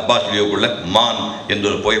சின்ன டப்பா ஸ்டுடியோக்குள்ளே மான் என்ற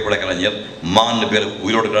ஒரு புகைப்பட கலைஞர், மான்னு பேர்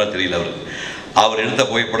உயிரோடு தெரியல அவர் எடுத்த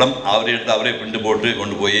புகைப்படம் அவரே பிரிண்ட் போட்டு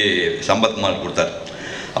கொண்டு போய் சம்பத்குமார் கொடுத்தார்.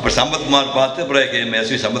 அப்புறம் சம்பத்குமார் பார்த்து அப்புறம்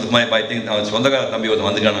எஸ்வி சம்பத்குமார் பார்த்து அவன் சொந்தக்கார தம்பி வந்து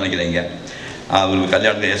வந்துக்கான்னு நினைக்கிறீங்க. அவருக்கு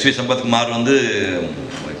கல்யாணத்துக்கு எஸ்வி சம்பத்குமார் வந்து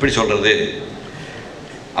எப்படி சொல்கிறது,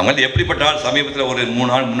 அவங்க வந்து எப்படிப்பட்ட ஆள். சமீபத்தில் ஒரு 3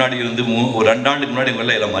 நாள் முன்னாடி இருந்து ஒரு 2 ஆண்டுக்கு முன்னாடி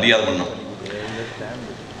இவங்கள எல்லாம் மரியாதை பண்ணோம்.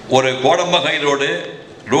 ஒரு கோடம்பா ஹை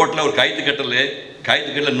ரோட்டில் ஒரு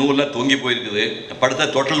கைத்துக்கட்டில் நூலில் தொங்கி போயிருக்குது. படுத்த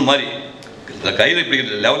தொட்டல் மாதிரி கையில் இப்படி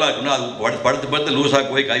லெவலாக இருக்குன்னா அது படுத்து லூஸாக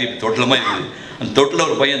போய் கை தொட்டில் மாதிரி இருக்குது. அந்த தொட்டில்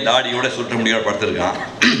ஒரு பையன் தாடியோட சுற்ற முடியோட படுத்துருக்கான்.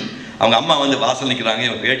 அவங்க அம்மா வந்து வாசல் நிற்கிறாங்க.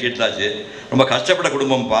 இவன் பேட்டி எடுத்தாச்சு. ரொம்ப கஷ்டப்பட்ட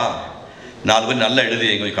குடும்பம்ப்பா, 4 பேர் நல்லா எழுதி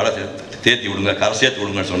எங்கள் கடை தேர்த்தி விடுங்க, கரை சேர்த்து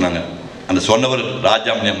விடுங்கன்னு சொன்னாங்க. அந்த சொன்னவர்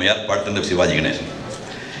ராஜாமணி அம்மையார், படுத்திருந்த சிவாஜி கணேசன்.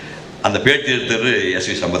 அந்த பேட்டி எடுத்தவர்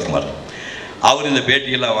எஸ்வி சம்பத்குமார். அவர் இந்த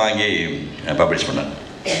பேட்டியெல்லாம் வாங்கி பப்ளிஷ் பண்ணார்.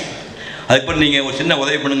 அதுக்கப்புறம் நீங்கள் ஒரு சின்ன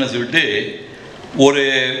உதவி பண்ணுங்கன்னு சொல்லிட்டு ஒரு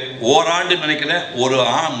ஓராண்டு நினைக்கிறேன், ஒரு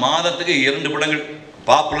மாதத்துக்கு 2 படங்கள்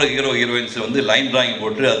பாப்புலர் ஹீரோயின்ஸ் வந்து லைன் டிராயிங்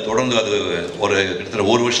போட்டு அது தொடர்ந்து அது ஒரு கிட்டத்தட்ட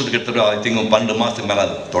 1 வருஷத்துக்கு கிட்டத்தட்ட ஐ திங்க் 12 மாதத்துக்கு மேலே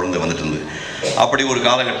அது தொடர்ந்து வந்துட்டு இருந்தது. அப்படி ஒரு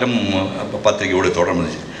காலகட்டம் பத்திரிகையோடு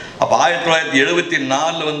தொடர்ந்துச்சு. அப்போ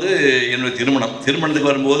 1974 வந்து என்னுடைய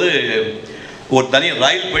திருமணத்துக்கு வரும்போது ஒரு தனி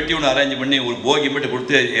ரயில் பெட்டி ஒன்று அரேஞ்ச் பண்ணி ஒரு போகி மட்டும்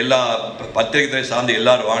கொடுத்து எல்லா பத்திரிகை சார்ந்து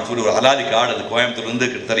எல்லாரும் வாங்க சொல்லி ஒரு அலாதி காடு, அது கோயம்புத்தூர்லேருந்து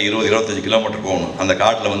கிட்டத்தட்ட 20-25 கிலோமீட்டர் போகணும். அந்த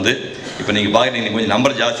காட்டில் வந்து இப்போ நீங்கள் பார்க்குறீங்க கொஞ்சம்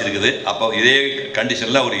நம்பர் ஜாஸ்தி இருக்குது. அப்போ இதே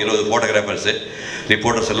கண்டிஷனில் ஒரு 20 ஃபோட்டோகிராஃபர்ஸு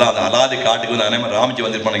ரிப்போர்ட்டர்ஸ் எல்லாம் அந்த அலாதி காட்டுக்கு வந்து அதே மாதிரி ராம்ஜி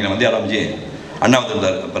வந்திருப்பாங்க. வந்து ராம்ஜி அண்ணா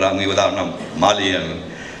வந்திருந்தார். அப்புறம் அங்கே தான் அண்ணா மாலி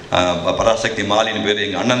பராசக்தி மாலின்னு பேர்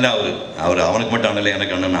எங்கள் அண்ணன் தான். அவனுக்கு மட்டும் அண்ணன் இல்லை,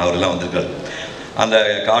 எனக்கு அண்ணன், அவரெல்லாம் வந்திருக்காரு. அந்த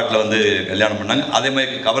காட்டில் வந்து கல்யாணம் பண்ணாங்க. அதே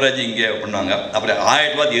மாதிரி கவரேஜ் இங்கே பண்ணாங்க. அப்புறம்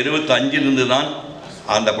 1975 தான்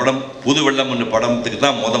அந்த படம் புது வெள்ளம் என்ற படத்துக்கு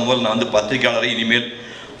தான் முதல் நான் வந்து பத்திரிகையாளரை இனிமேல்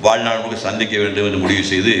வாழ்நாளுக்கு சந்திக்க வேண்டும் என்று முடிவு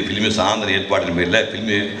செய்து ஃபிலிமி சாயந்தரம் ஏற்பாட்டின் பேரில்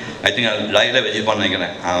ஃபிலிமி ஐ திங்க் டைரியில் வச்சிருப்பான்னு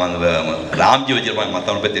நினைக்கிறேன். அந்த ராம்ஜி வச்சிருப்பாங்க,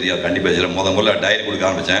 மற்றவங்க போய் தெரியாது, கண்டிப்பாக வச்சிருக்கேன். முதல்ல டைரி கொடுக்க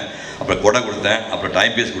ஆரம்பித்தேன். அப்புறம் கொடை கொடுத்தேன், அப்புறம்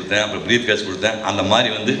டைம் பேஸ் கொடுத்தேன், அப்புறம் ப்ரீஃப் கேஸ் கொடுத்தேன். அந்த மாதிரி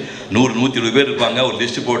வந்து 100-120 பேர் இருப்பாங்க. ஒரு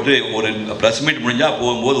லிஸ்ட்டு போட்டு ஒரு ப்ரெஸ் மீட் முடிஞ்சால்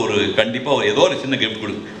போகும்போது ஒரு கண்டிப்பாக ஏதோ ஒரு சின்ன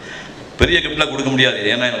கிஃப்ட் பெரிய கிஃப்ட்லாம் கொடுக்க முடியாது.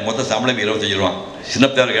 ஏன்னா எனக்கு மொத்த சம்பளம் 25 ரூபா.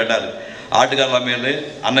 சின்னப்பேர் கேட்டார், ஆட்டுக்கார மேல்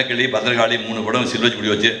அன்னக்கிளி பத்திரகாளி 3 படம் சில்வஜி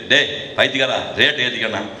குடி வச்சு, டே பைத்தியக்காரா ரேட்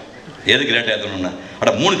ஏற்றிக்கண்ணா. எதுக்கு ரேட் ஏற்றணும்னா,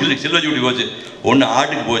 அட 3 சில்வஜி குடி போச்சு. ஒன்று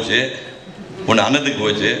ஆட்டுக்கு போச்சு, ஒன்று அன்னத்துக்கு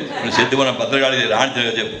போச்சு, ஒன்று செத்து போன பத்திரகாளி ராணிச்சு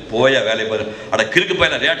வச்சு போயா வேலையை பாரு. அட கிறுக்கு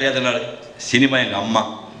பையன் ரேட் ஏற்றினார். சினிமா எங்கள்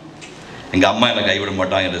அம்மா என்னை கைவிட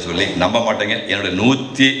மாட்டாங்க என்று சொல்லி நம்ப மாட்டேங்க. என்னோடய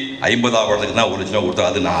 150ஆவது படத்துக்கு தான் 1 லட்ச ரூபா கொடுத்தா.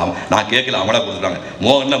 அது நான் கேட்கல, அவங்களா கொடுத்துட்டாங்க.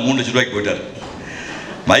 மோகன்லாம் 3 லட்ச ரூபாய்க்கு போயிட்டார்.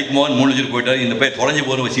 மைக் மோகன் 3 லட்சம் போயிட்டார். இந்த போய் தொலைஞ்சு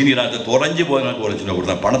போகிற சீனியராக தொலைஞ்சு போகிறதுக்கு 1 லட்ச ரூபா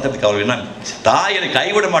கொடுத்தேன். பணத்துக்கு கவலைன்னா தாய் என்னை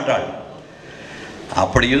கைவிட மாட்டாள்.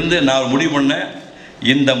 அப்படி இருந்து நான் முடிவு பண்ணேன்,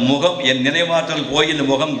 இந்த முகம் என் நினைவாற்றல் போய் இந்த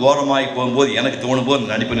முகம் கோரமாகி போகும்போது எனக்கு தோணும்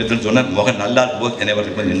போது நடிப்பு நிறுத்துன்னு சொன்னேன். முகம் நல்லா இருக்கும்போது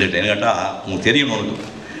நினைவாற்றல் போய் நின்றுட்டேன். கேட்டால் உங்களுக்கு தெரியும்,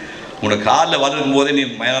 உனக்கு காலில் வளர்க்கும் போதே நீ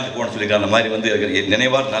மயானத்துக்கு போகணும்னு சொல்லியிருக்காங்க. அந்த மாதிரி வந்து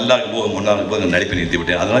நினைவாக நல்லா இருக்கும் போது முன்னாள் இருக்கும்போது நடிப்பை நிறுத்தி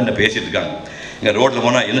விட்டேன். அதெல்லாம் என்ன பேசிட்டு இருக்காங்க. இங்கே ரோட்டில்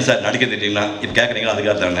போனால் என்ன சார் நடிக்க திட்டீங்கன்னா இப்போ கேட்குறீங்களா,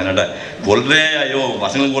 அதுக்காக தான் என்னடா கொள்றேன். ஐயோ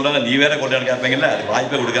பசங்களுக்கு கொள்றாங்க, நீ வேற கொள்றான்னு கேட்பீங்கல்ல, அது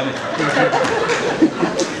வாய்ப்பே கொடுக்காம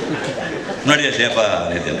முன்னாடியே சேஃபாக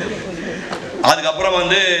நிறுத்தி. அதுக்கப்புறம்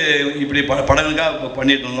வந்து இப்படி படங்களுக்காக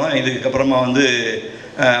பண்ணிட்டு இருந்தோம். இதுக்கப்புறமா வந்து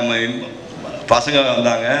பசங்க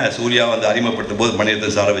வந்தாங்க. சூர்யா வந்து அறிமுகப்படுத்தும் போது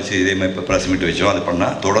மணிரத்னம் சாரை வச்சு இதே மாதிரி இப்போ ப்ரெஸ் மீட் வச்சோம். அது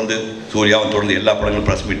பண்ணால் தொடர்ந்து சூர்யாவை தொடர்ந்து எல்லா படங்களும்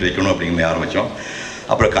ப்ரெஸ் மீட் வைக்கணும் அப்படிங்கிற ஆரம்பித்தோம்.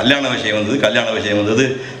 அப்புறம் கல்யாண விஷயம் வந்தது.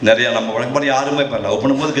 நிறையா நம்ம வழக்கம் யாருமே இப்போ லவ்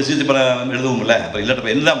பண்ணும்போது கிறிஸ்து படம் எழுதுவோம்ல, அப்புறம்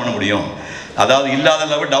இல்லாட்ட என்ன பண்ண முடியும். அதாவது இல்லாத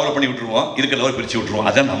லெவல் டெவலப் பண்ணி விட்டுருவோம், இருக்கிற லெவல் பிரித்து விட்டுருவோம்.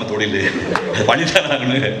 அதான் நம்ம தொழில். அது பண்ணித்தான்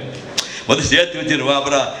ஆகணும். முதல் சேர்த்து வச்சுருவோம்.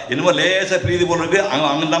 அப்புறம் என்னமோ லேசாக பிரீதி போல் இருக்குது,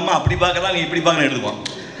 அவங்க நம்ம அப்படி பார்க்கலாம், நீ இப்படி பார்க்கணும் எழுதுவோம்.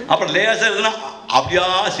 அப்புறம் லேசாக இருக்குதுன்னா அப்படியா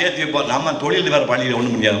சேர்த்து வைப்போம். நம்ம தொழில் வேறு பள்ளியில்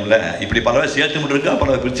ஒன்றும் முடியாதுல்ல. இப்படி பல சேர்த்து விட்டுருக்கா,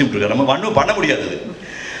 பல பிரித்து விட்டுருக்கா, நம்ம ஒன்றும் பண்ண முடியாது.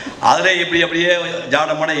 அதில் அப்படியே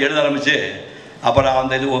ஜாடமான எழுத ஆரம்பித்து அப்புறம்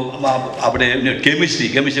அந்த இது அப்படியே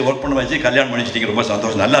கெமிஸ்ட்ரி ஒர்க் பண்ண வச்சு கல்யாணம் பண்ணிச்சிட்டிங்க. ரொம்ப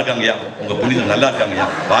சந்தோஷம். நல்லா இருக்காங்கய்யா, உங்கள் புனிதம் நல்லா இருக்காங்கய்யா,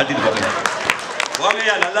 பாட்டிட்டு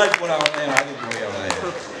போங்கய்யா, நல்லா இருக்கு போகிறாங்க.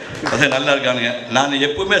 பசங்க நல்லா இருக்கானுங்க. நான்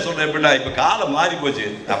எப்பவுமே சொல்கிறேன் எப்படின்னா, இப்போ காலம் மாறி போச்சு.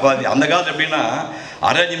 அப்போ அந்த காலத்தில் எப்படின்னா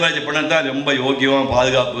அரேஞ்ச் மேரேஜ் பண்ண தான் ரொம்ப யோக்கியம்,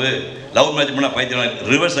 பாதுகாப்பு. லவ் மேரேஜ் பண்ணால் பைத்தியம்.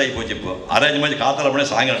 ரிவர்ஸ் ஆகி போச்சு. இப்போ அரேஞ்ச் மேரேஜ் காத்தால பண்ண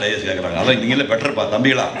சாயங்காலம் டைவர்ஸ் கேட்குறாங்க. அதான் நீங்களே பெட்டர்ப்பா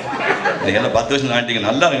தம்பிகளா, நீங்கள் எல்லாம் 10 வருஷம் ஆண்டிங்க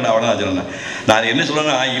நல்லா இருக்குண்ணா. அவ்வளோ சொன்னேன். நான் என்ன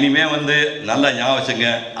சொல்கிறேன்னா, இனிமேல் வந்து நல்லா ஞாபகம் வச்சுங்க,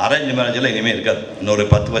 அரேஞ்ச் மேரேஜெல்லாம் இனிமேல் இருக்காது. இன்னொரு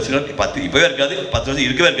 10 வருஷம் இப்போவே இருக்காது, 10 வருஷம்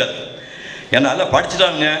இருக்கவே இருக்காது. ஏன்னா எல்லாம்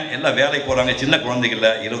படிச்சுட்டாங்க, எல்லாம் வேலைக்கு போகிறாங்க. சின்ன குழந்தைகள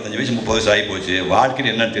 25 வயசு 30 வயசு ஆகி போச்சு. வாழ்க்கையில்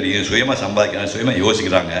என்னன்னு தெரியும், சுயமாக சம்பாதிக்கிறாங்க, சுயமாக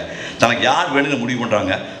யோசிக்கிறாங்க, தனக்கு யார் வேணும்னு முடிவு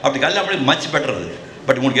பண்ணுறாங்க. அப்படி கல்யாணம் பண்ணி மச்சு பெட்டுறது.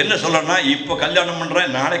 பட் உங்களுக்கு என்ன சொல்கிறேன்னா, இப்போ கல்யாணம்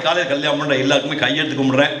பண்ணுறேன், நாளை காலையில் கல்யாணம் பண்ணுறேன், எல்லாருக்குமே கையெழுத்து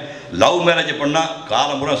கும்பிட்றேன். லவ் மேரேஜ் பண்ணால்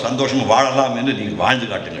காலம் பூரா சந்தோஷமாக வாழலாம் என்று நீங்கள்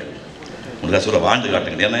வாழ்ந்து காட்டுங்கள். உங்களுக்கு சொல்ல வாழ்ந்து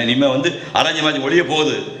காட்டுங்கள். ஏன்னா இனிமேல் வந்து அரேஞ்ச் மேரேஜ் ஒழிய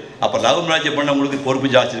போகுது. அப்போ லவ் மேரேஜ் பண்ண உங்களுக்கு பொறுப்பு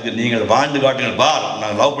ஜாஸ்தி இருக்குது. நீங்கள் வாழ்ந்து காட்டுங்கள். பார்,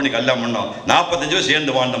 நாங்கள் லவ் பண்ணி கல்யாணம் பண்ணோம், 45 வயசு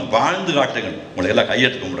சேர்ந்து வாழ்ந்தோம், வாழ்ந்து காட்டுங்கள். உங்களை எல்லாம்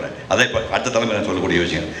கையெழுத்து கும்பிட்றேன். அதை இப்போ அடுத்த தலைமை நான் சொல்லக்கூடிய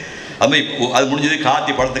விஷயம். அதுமாதிரி அது முடிஞ்சது.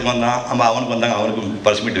 கார்த்தி படத்துக்கு வந்தான், ஆமாம் அவனுக்கு வந்தாங்க, அவனுக்கு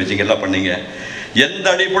பர்ஸ் மீட் வச்சிங்க, எல்லாம் பண்ணீங்க. எந்த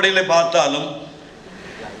அடிப்படையில் பார்த்தாலும்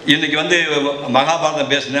இன்றைக்கி வந்து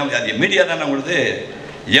மகாபாரதம் பேசுனேன், அது மீடியா தானே உங்களுக்கு.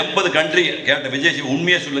 80 கண்ட்ரி கேட்ட விஜய்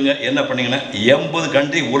உண்மையே சொல்லுங்கள் என்ன பண்ணிங்கன்னா, 80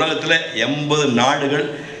 கண்ட்ரி உலகத்தில் 80 நாடுகள்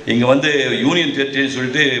இங்கே வந்து யூனியன் டெரிட்டரின்னு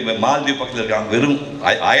சொல்லிட்டு மாலத்தீவு பக்கத்தில் இருக்காங்க, வெறும்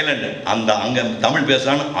ஐலண்டு. அங்கே தமிழ்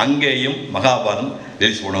பேசுகிறான்னு அங்கேயும் மகாபாரதம்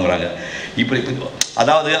ரிலீஸ் பண்ணுங்கிறாங்க. இப்படி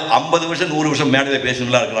அதாவது 50 வருஷம் 100 வருஷம் மேடையில்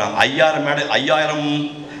பேசுனதெல்லாம் இருக்கிறாங்க. 5000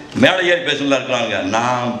 மேடை ஏறி பேசுனதெல்லாம் இருக்கிறாங்க.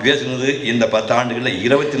 நான் பேசுனது இந்த 10 ஆண்டுகளில்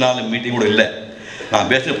 24 மீட்டிங் கூட இல்லை.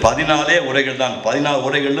 நான் பேசுகிறது 14 உரைகள் தான். 14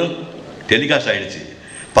 உரைகளும் டெலிகாஸ்ட் ஆகிடுச்சு.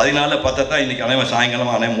 14 10 தான் இன்றைக்கி அனைவரும்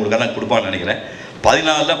சாயங்காலம் 3 கணக்கு கொடுப்பான்னு நினைக்கிறேன்.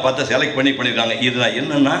 14 10 செலக்ட் பண்ணியிருக்காங்க. இதில்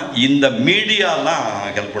என்னென்னா இந்த மீடியாலாம்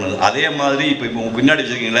ஹெல்ப் பண்ணுது. அதே மாதிரி இப்போ பின்னாடி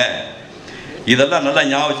வச்சுருக்கீங்களே, இதெல்லாம் நல்லா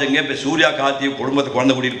ஞாபகம் வச்சுங்க. இப்போ சூர்யா கார்த்தி குடும்பத்தை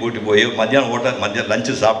குழந்தை கூட்டிகிட்டு போயிட்டு போய் மத்தியானம்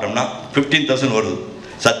லஞ்சு சாப்பிட்டோம்னா 15,000 வருது.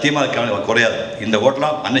 சத்தியமாக அது குறையாது. இந்த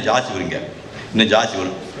ஹோட்டலாம் இன்னும் ஜாஸ்தி வருங்க, இன்னும் ஜாஸ்தி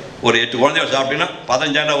வரும். ஒரு 8 குழந்தைகள் சாப்பிட்டீங்கன்னா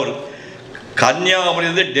 15,000 வரும்.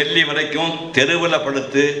 கன்னியாகுமரியிலேருந்து டெல்லி வரைக்கும் தெருவில்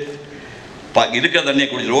படுத்து இருக்கிற தண்ணியை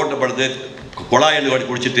குடிச்சு ரோட்டை படுத்து குழாயில்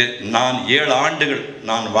குடிச்சிட்டு நான் 7 ஆண்டுகள்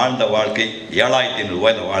நான் வாழ்ந்த வாழ்க்கை 7,500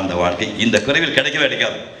 ரூபாயில் வாழ்ந்த வாழ்க்கை இந்த பிறவில் கிடைக்கவே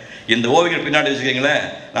கிடைக்காது. இந்த ஓவியங்கள் பின்னாடி வச்சுக்கிங்களேன்,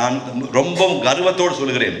 நான் ரொம்பவும் கர்வத்தோடு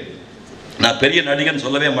சொல்லுகிறேன். நான் பெரிய நடிகன்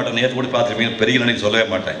சொல்லவே மாட்டேன். நேற்று கூட பார்த்துருப்பீங்க, பெரிய நடிகன் சொல்லவே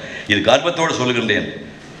மாட்டேன். இது கர்வத்தோடு சொல்லுகின்றேன்.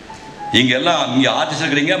 இங்கே எல்லாம் இங்கே ஆர்டிஸ்ட்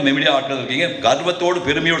இருக்கிறீங்க, மீடியா ஆட்கள் இருக்கீங்க, கர்வத்தோடு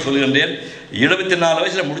பெருமையோடு சொல்லுகின்றேன். 24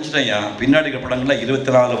 வயசில் முடிச்சுட்டேன். பின்னாடி இருக்கிற படங்களில்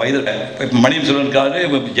 24 வயது. இப்போ மணியம் செல்வன் இருக்காரு,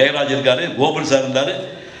 ஜெயராஜ் இருக்காரு, கோகுல் சார் இருந்தார்.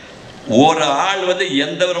 ஒரு ஆள் வந்து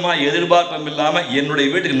எந்த விதமாக எதிர்பார்ப்பும் இல்லாமல் என்னுடைய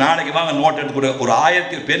வீட்டுக்கு நாளைக்கு வாங்க நோட் எடுத்துக்கூட ஒரு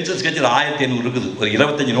 1000 பென்சில் ஸ்கெட்சில் 1500 இருக்குது. ஒரு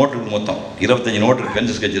 25 நோட்டு இருக்குது, மொத்தம் 25 நோட்டு இருக்குது,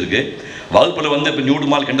 பென்சில் ஸ்கெட்ச் இருக்குது. வகுப்பில் வந்து இப்போ நியூடு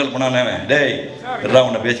மால் கிண்டல் பண்ணானே, டேய் எல்லாம்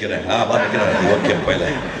உன்னை பேசிக்கிறேன், பார்த்துக்கிறேன், ஓகே பையில.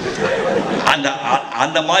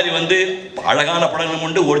 அந்த மாதிரி வந்து அழகான படங்களும்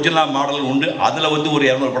உண்டு, ஒரிஜினல் மாடலும் உண்டு. அதில் வந்து ஒரு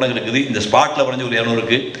 200 படம் இருக்குது. இந்த ஸ்பாட்டில் வரைஞ்சி ஒரு 200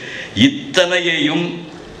 இருக்குது. இத்தனையையும்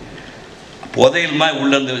புதையல்மா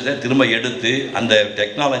உள்ளிருந்த விஷயம் திரும்ப எடுத்து அந்த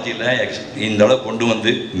டெக்னாலஜியில் இந்த அளவு கொண்டு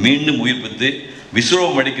வந்து மீண்டும் உயிர்ப்பித்து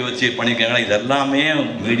விஸ்ரோம் அடிக்க வச்சு பண்ணியிருக்காங்களா. இதெல்லாமே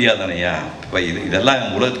மீடியா தானையா. இப்போ இதெல்லாம்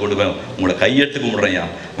உலகத்துக்கு கொண்டு போய் உங்களை கையெடுத்து கும்பிட்றேயா.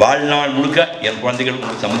 வாழ்நாள் முழுக்க என் குழந்தைகள்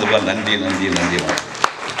உங்களுக்கு சம்மந்தப்பா. நன்றி நன்றி நன்றி.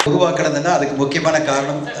 உருவாக்குறதுன்னா அதுக்கு முக்கியமான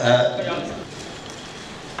காரணம்